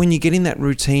weird, but when you get in that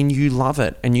routine, you love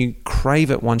it, and you crave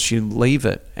it once you leave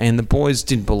it. And the boys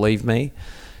didn't believe me,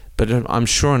 but I'm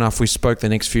sure enough we spoke the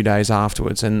next few days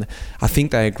afterwards, and I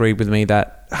think they agreed with me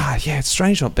that, it's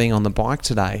strange not being on the bike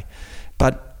today.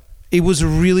 But it was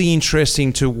really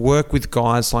interesting to work with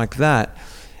guys like that.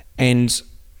 And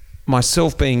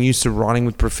myself being used to riding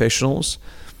with professionals,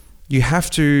 you have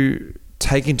to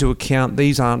take into account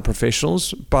these aren't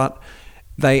professionals, but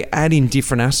they add in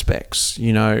different aspects.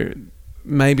 You know,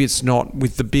 maybe it's not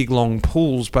with the big long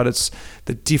pulls, but it's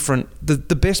the different.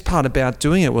 The best part about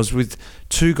doing it was with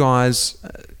two guys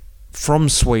from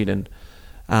Sweden,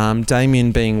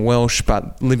 Damien being Welsh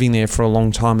but living there for a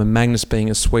long time, and Magnus being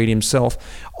a Swede himself.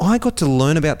 I got to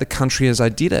learn about the country as I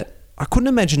did it. I couldn't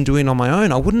imagine doing it on my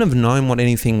own. I wouldn't have known what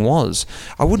anything was.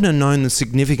 I wouldn't have known the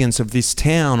significance of this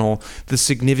town, or the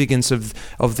significance of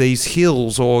these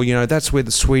hills, or, you know, that's where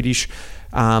the Swedish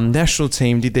national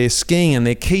team did their skiing, and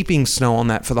they're keeping snow on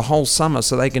that for the whole summer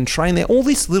so they can train there. All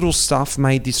this little stuff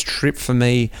made this trip for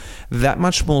me that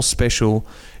much more special,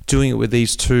 doing it with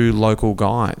these two local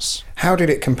guys. How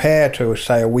did it compare to,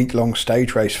 say, a week-long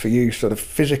stage race for you, sort of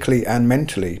physically and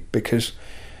mentally? Because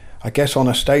I guess on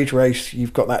a stage race,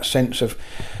 you've got that sense of,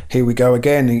 here we go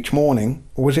again each morning.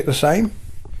 Was it the same?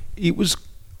 It was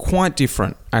quite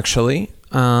different, actually.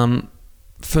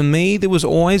 For me, there was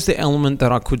always the element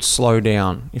that I could slow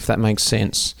down, if that makes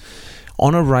sense.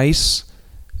 On a race,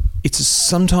 it's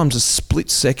sometimes a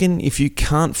split second. If you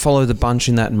can't follow the bunch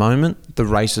in that moment, the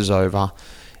race is over.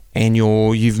 And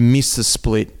you've missed the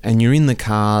split, and you're in the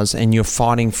cars, and you're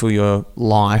fighting for your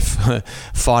life,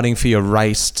 fighting for your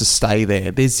race to stay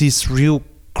there. There's this real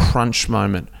crunch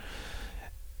moment.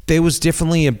 There was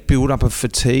definitely a build-up of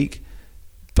fatigue,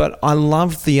 but I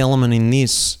loved the element in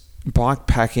this bike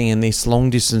packing and this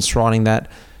long-distance riding that,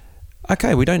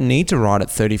 okay, we don't need to ride at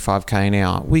 35k an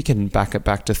hour. We can back it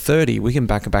back to 30. We can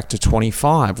back it back to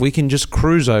 25. We can just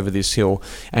cruise over this hill.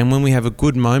 And when we have a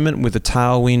good moment with a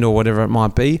tailwind or whatever it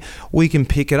might be, we can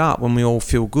pick it up when we all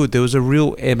feel good. There was a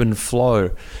real ebb and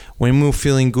flow. When we were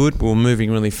feeling good, we were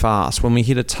moving really fast. When we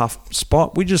hit a tough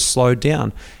spot, we just slowed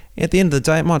down. At the end of the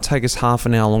day, it might take us half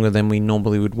an hour longer than we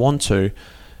normally would want to.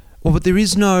 Well, but there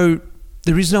is no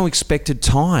expected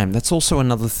time. That's also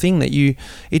another thing that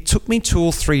it took me 2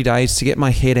 or 3 days to get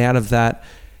my head out of that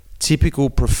typical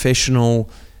professional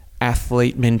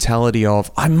athlete mentality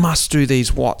of, I must do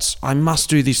these watts, I must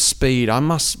do this speed, I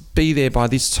must be there by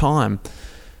this time.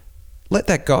 Let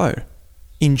that go.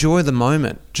 Enjoy the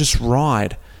moment. Just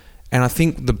ride. And I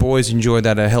think the boys enjoyed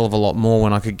that a hell of a lot more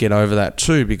when I could get over that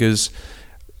too, because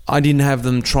I didn't have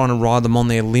them trying to ride them on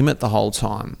their limit the whole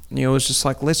time. You know, it was just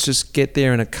like, let's just get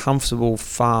there in a comfortable,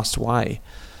 fast way.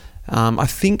 I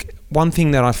think one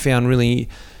thing that I found really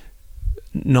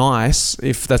nice,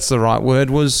 if that's the right word,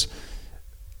 was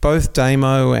both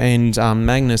Damo and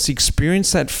Magnus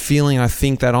experienced that feeling, I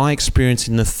think, that I experienced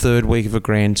in the third week of a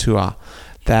Grand Tour.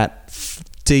 That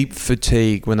deep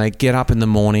fatigue when they get up in the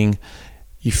morning,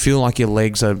 you feel like your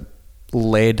legs are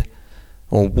lead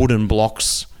or wooden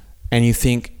blocks, and you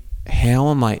think, how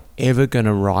am I ever going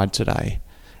to ride today?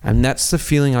 And that's the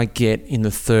feeling I get in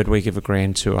the third week of a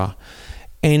Grand Tour.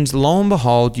 And lo and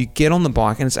behold, you get on the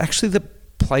bike, and it's actually the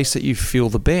place that you feel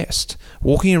the best.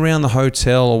 Walking around the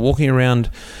hotel or walking around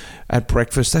at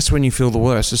breakfast, that's when you feel the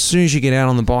worst. As soon as you get out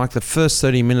on the bike, the first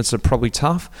 30 minutes are probably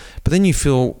tough, but then you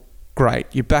feel great.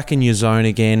 You're back in your zone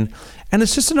again. And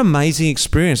it's just an amazing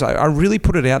experience. I really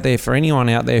put it out there for anyone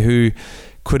out there who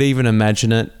could even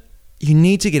imagine it. You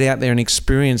need to get out there and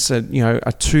experience a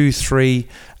 2, 3,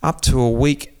 up to a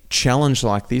week challenge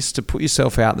like this to put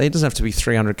yourself out there. It doesn't have to be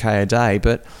 300k a day,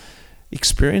 but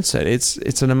experience it.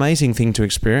 It's an amazing thing to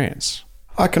experience.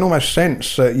 I can almost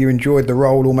sense that you enjoyed the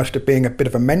role almost of being a bit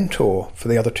of a mentor for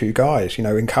the other two guys, you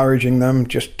know, encouraging them,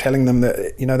 just telling them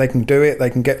that, you know, they can do it,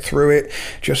 they can get through it,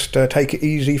 just take it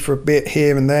easy for a bit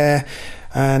here and there,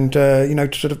 and,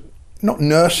 sort of not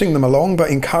nursing them along, but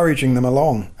encouraging them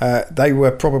along. They were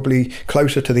probably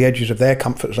closer to the edges of their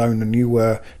comfort zone than you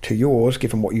were to yours,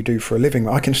 given what you do for a living.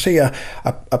 I can see a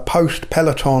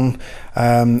post-peloton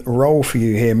role for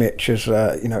you here, Mitch, as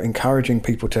encouraging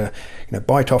people to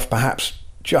bite off perhaps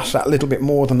just that little bit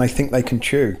more than they think they can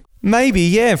chew. Maybe,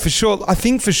 yeah, for sure. I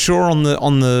think for sure on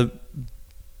the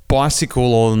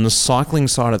bicycle or on the cycling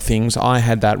side of things, I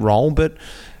had that role, but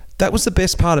that was the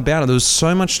best part about it. There was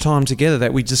so much time together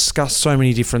that we discussed so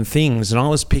many different things, and I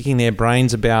was picking their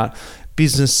brains about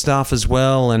business stuff as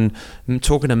well, and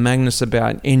talking to Magnus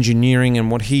about engineering and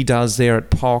what he does there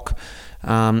at POC,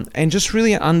 and just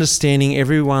really understanding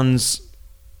everyone's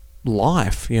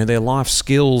life, their life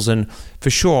skills. And for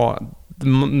sure, the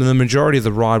majority of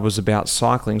the ride was about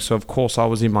cycling, so of course I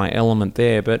was in my element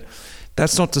there. But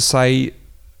that's not to say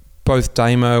both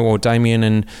Damien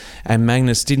and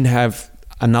Magnus didn't have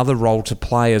another role to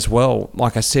play as well.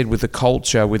 Like I said, with the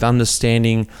culture, with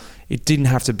understanding, it didn't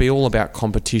have to be all about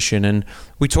competition. And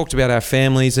we talked about our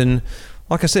families, and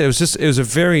like I said, it was a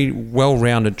very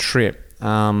well-rounded trip.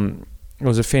 It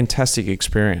was a fantastic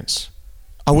experience.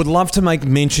 I would love to make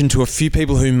mention to a few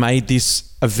people who made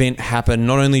this event happen,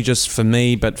 not only just for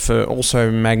me, but for also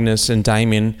Magnus and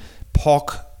Damien.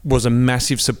 POC was a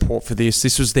massive support for this.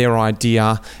 This was their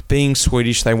idea. Being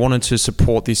Swedish, they wanted to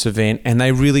support this event, and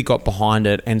they really got behind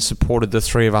it and supported the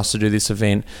three of us to do this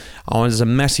event. There's a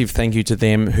massive thank you to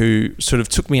them, who sort of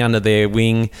took me under their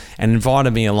wing and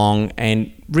invited me along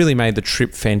and really made the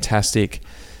trip fantastic.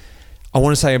 I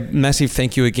want to say a massive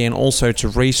thank you again also to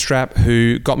Restrap,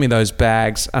 who got me those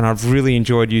bags, and I've really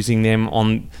enjoyed using them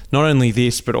on not only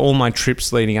this, but all my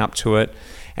trips leading up to it.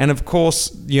 And of course,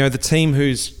 the team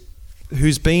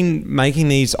who's been making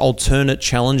these alternate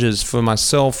challenges for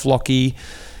myself, Lockie,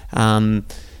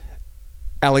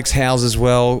 Alex Howes as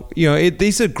well.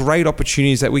 These are great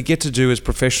opportunities that we get to do as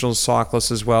professional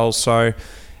cyclists as well. So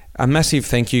a massive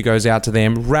thank you goes out to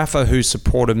them. Rafa, who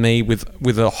supported me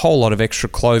with a whole lot of extra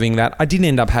clothing that I didn't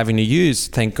end up having to use,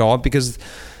 thank God, because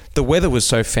the weather was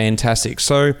so fantastic.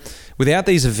 So without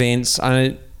these events,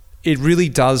 it really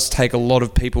does take a lot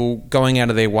of people going out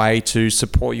of their way to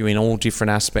support you in all different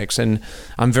aspects, and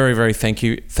I'm very, very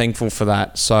thankful for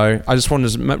that. So I just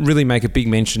wanted to really make a big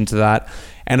mention to that.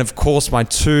 And of course, my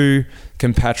two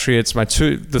compatriots,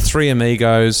 the three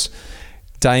amigos,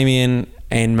 Damien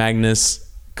and Magnus.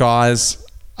 Guys,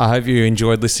 I hope you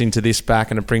enjoyed listening to this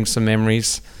back, and it brings some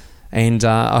memories. And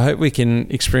I hope we can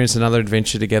experience another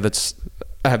adventure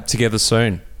together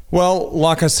soon. Well,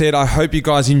 like I said, I hope you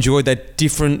guys enjoyed that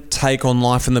different take on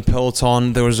life in the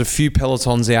peloton. There was a few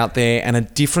pelotons out there and a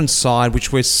different side,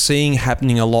 which we're seeing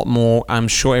happening a lot more. I'm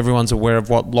sure everyone's aware of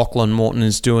what Lachlan Morton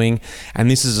is doing, and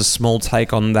this is a small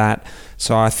take on that.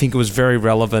 So I think it was very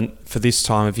relevant for this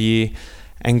time of year.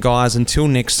 And guys, until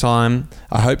next time,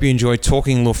 I hope you enjoy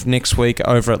Talking Luft next week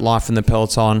over at Life in the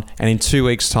Peloton. And in 2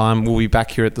 weeks' time, we'll be back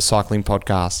here at the Cycling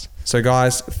Podcast. So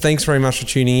guys, thanks very much for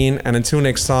tuning in. And until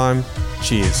next time,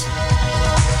 cheers.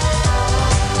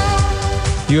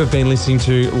 You have been listening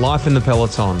to Life in the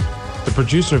Peloton. The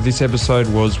producer of this episode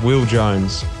was Will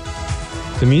Jones.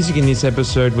 The music in this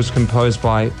episode was composed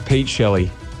by Pete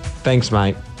Shelley. Thanks,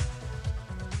 mate.